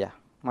වෙලා ගියා.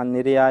 මං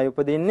නිරේ ආයි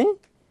උපදින්නේ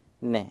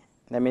නැහැ.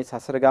 දැන් මේ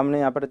සසර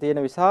ගමනේ අපිට තියෙන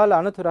විශාල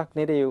අනතුරක්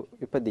නිරේ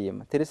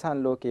ඉපදීම,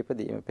 තිරිසන් ලෝකේ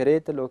ඉපදීම,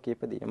 පෙරේත ලෝකේ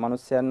ඉපදීම.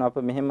 මිනිස්යන්ව අප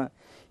මෙහෙම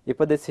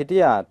ඉපද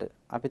සිටියාට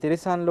අපි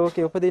තිරිසන්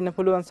ලෝකේ උපදින්න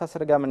පුළුවන්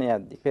සසර ගමනේ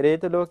යද්දී.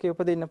 පෙරේත ලෝකේ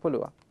උපදින්න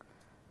පුළුවන්.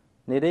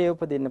 නිරේ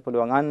උපදින්න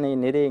පුළුවන්. අන්නේ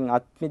නිරේන්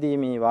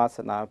අත්මිදීමේ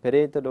වාසනාව,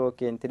 පෙරේත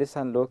ලෝකයෙන්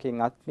තිරිසන්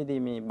ලෝකයෙන්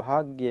අත්මිදීමේ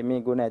වාග්ය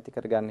මේ ගුණ ඇති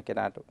කරගන්න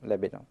කෙනාට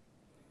ලැබෙනවා.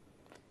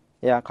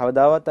 එයා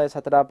කවදාවත් අය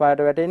සතර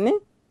අපායට වැටෙන්නේ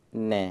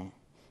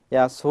නැහැ.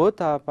 එයා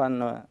සෝතාපන්න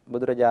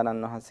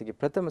බුදුරජාණන් වහන්සේගේ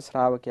ප්‍රථම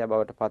ශ්‍රාවකයා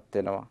බවට පත්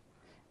වෙනවා.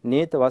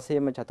 නීත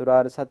වශයෙන්ම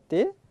චතුරාර්ය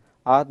සත්‍යයේ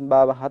ආත්ම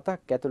භාව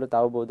 7ක් ඇතුළත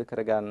අවබෝධ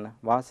කරගන්න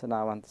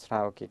වාසනාවන්ත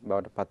ශ්‍රාවකෙක්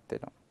බවට පත්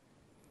වෙනවා.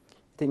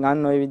 ඉතින්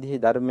අන්න ওই විදිහේ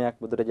ධර්මයක්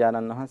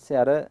බුදුරජාණන් වහන්සේ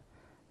අර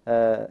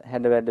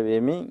හැඩ වැඩ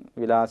වෙමින්,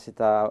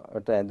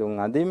 විලාසිතාවට ඇඳුම්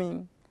අඳිමින්,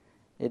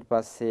 ඊට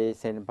පස්සේ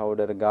සෙන්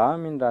පවුඩර්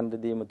ගාමින්,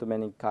 රන්දදී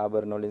මුතුමැණික්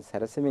ආභරණ වලින්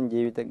සැරසෙමින්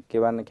ජීවිත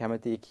ගෙවන්න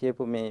කැමති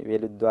කියපු මේ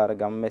වේලුද්වාර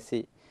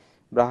ගම්මැසි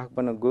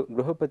බ්‍රාහ්මණ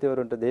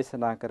ගෘහපතිවරුන්ට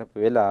දේශනා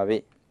කරපු වෙලාවේ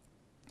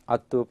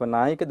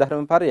අත්ූපනායක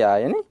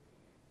ධර්මපරයයනේ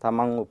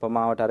තමන්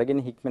උපමාවට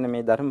අරගෙන හික්මන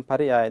මේ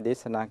ධර්මපරයය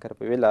දේශනා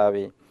කරපු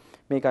වෙලාවේ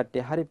මේ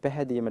කට්ටිය හරි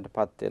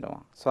පැහැදීමටපත්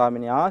වෙනවා.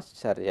 ස්වාමිනී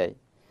ආශ්චර්යයි.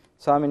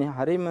 ස්වාමිනී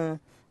හරිම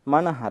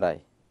මනහරයි.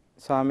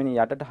 ස්වාමිනී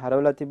යටට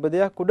හරවලා තිබ්බ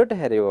දෙයක් උඩට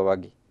හැරෙවුවා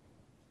වගේ.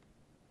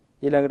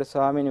 ඊළඟට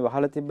ස්වාමිනී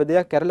වහලා තිබ්බ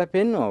දෙයක් කැරලා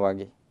පෙන්නුවා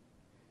වගේ.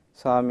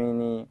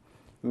 ස්වාමිනී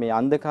මේ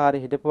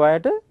අන්ධකාරයේ හිටපු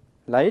අයට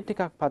ලයිට්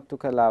එකක් පත්තු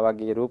කළා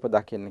වගේ රූප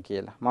දකින්න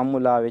කියලා.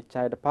 මම්මුලා වෙච්ච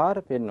අයට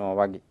පාර පෙන්වුවා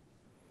වගේ.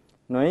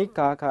 නොඑක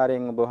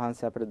ආකාරයෙන් ඔබ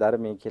වහන්සේ අපිට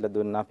ධර්මයේ කියලා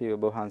දුන්න අපි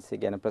ඔබ වහන්සේ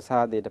ගැන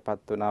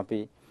ප්‍රසාදයටපත් වුණා. අපි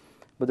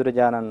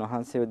බුදුරජාණන්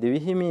වහන්සේව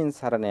දිවිහිමින්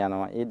සරණ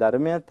යනවා. ඒ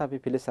ධර්මයත් අපි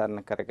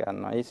පිළිසරණ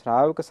කරගන්නවා. ඒ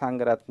ශ්‍රාවක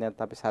සංඝ රත්නයත්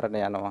අපි සරණ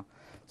යනවා.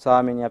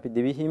 ස්වාමීනි අපි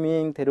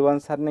දිවිහිමින් තෙරුවන්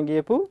සරණ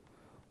ගියපු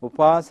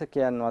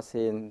උපාසකයන්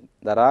වශයෙන්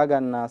දරා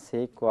ගන්නා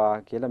සේක්වා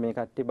කියලා මේ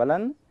කට්ටිය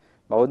බලන්න.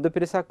 බෞද්ධ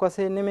පිරිසක්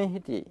වශයෙන් නෙමෙයි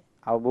හිටියේ.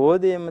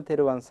 අවබෝධයෙන්ම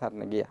තෙරුවන්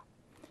සරණ ගියා.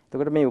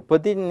 එතකොට මේ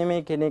උපදින්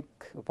නෙමෙයි කෙනෙක්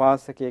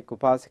උපාසකයෙක්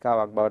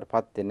උපාසිකාවක් බවට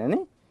පත්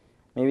වෙන්නනේ.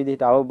 මේ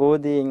විදිහට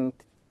අවබෝධයෙන්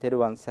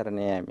තෙරුවන් සරණ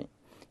යෑමේ.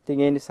 ඉතින්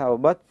ඒ නිසා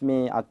ඔබත්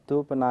මේ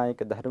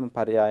අත්ූපනායක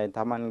ධර්මපරයය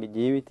Tamanගේ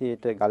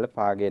ජීවිතයට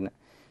ගලපාගෙන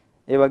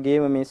ඒ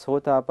වගේම මේ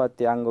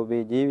සෝතාපට්ටි අංග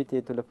ඔබේ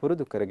ජීවිතය තුළ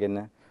පුරුදු කරගෙන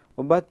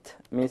ඔබත්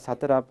මේ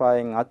සතර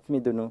අපායෙන් අත්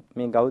මිදුණු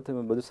මේ ගෞතම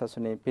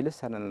බුදුසසුනේ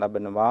පිළිසරණ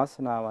ලබන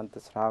වාසනාවන්ත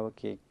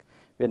ශ්‍රාවකෙක්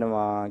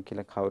වෙනවා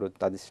කියලා කවුරුත්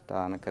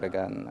අදිෂ්ඨාන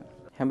කරගන්න.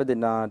 හැම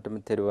දිනාටම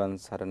තෙරුවන්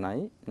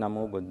සරණයි.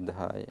 නමෝ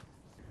බුද්ධාය.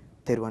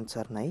 තෙරුවන්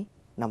සරණයි.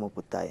 නමෝ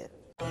බුද්ධාය.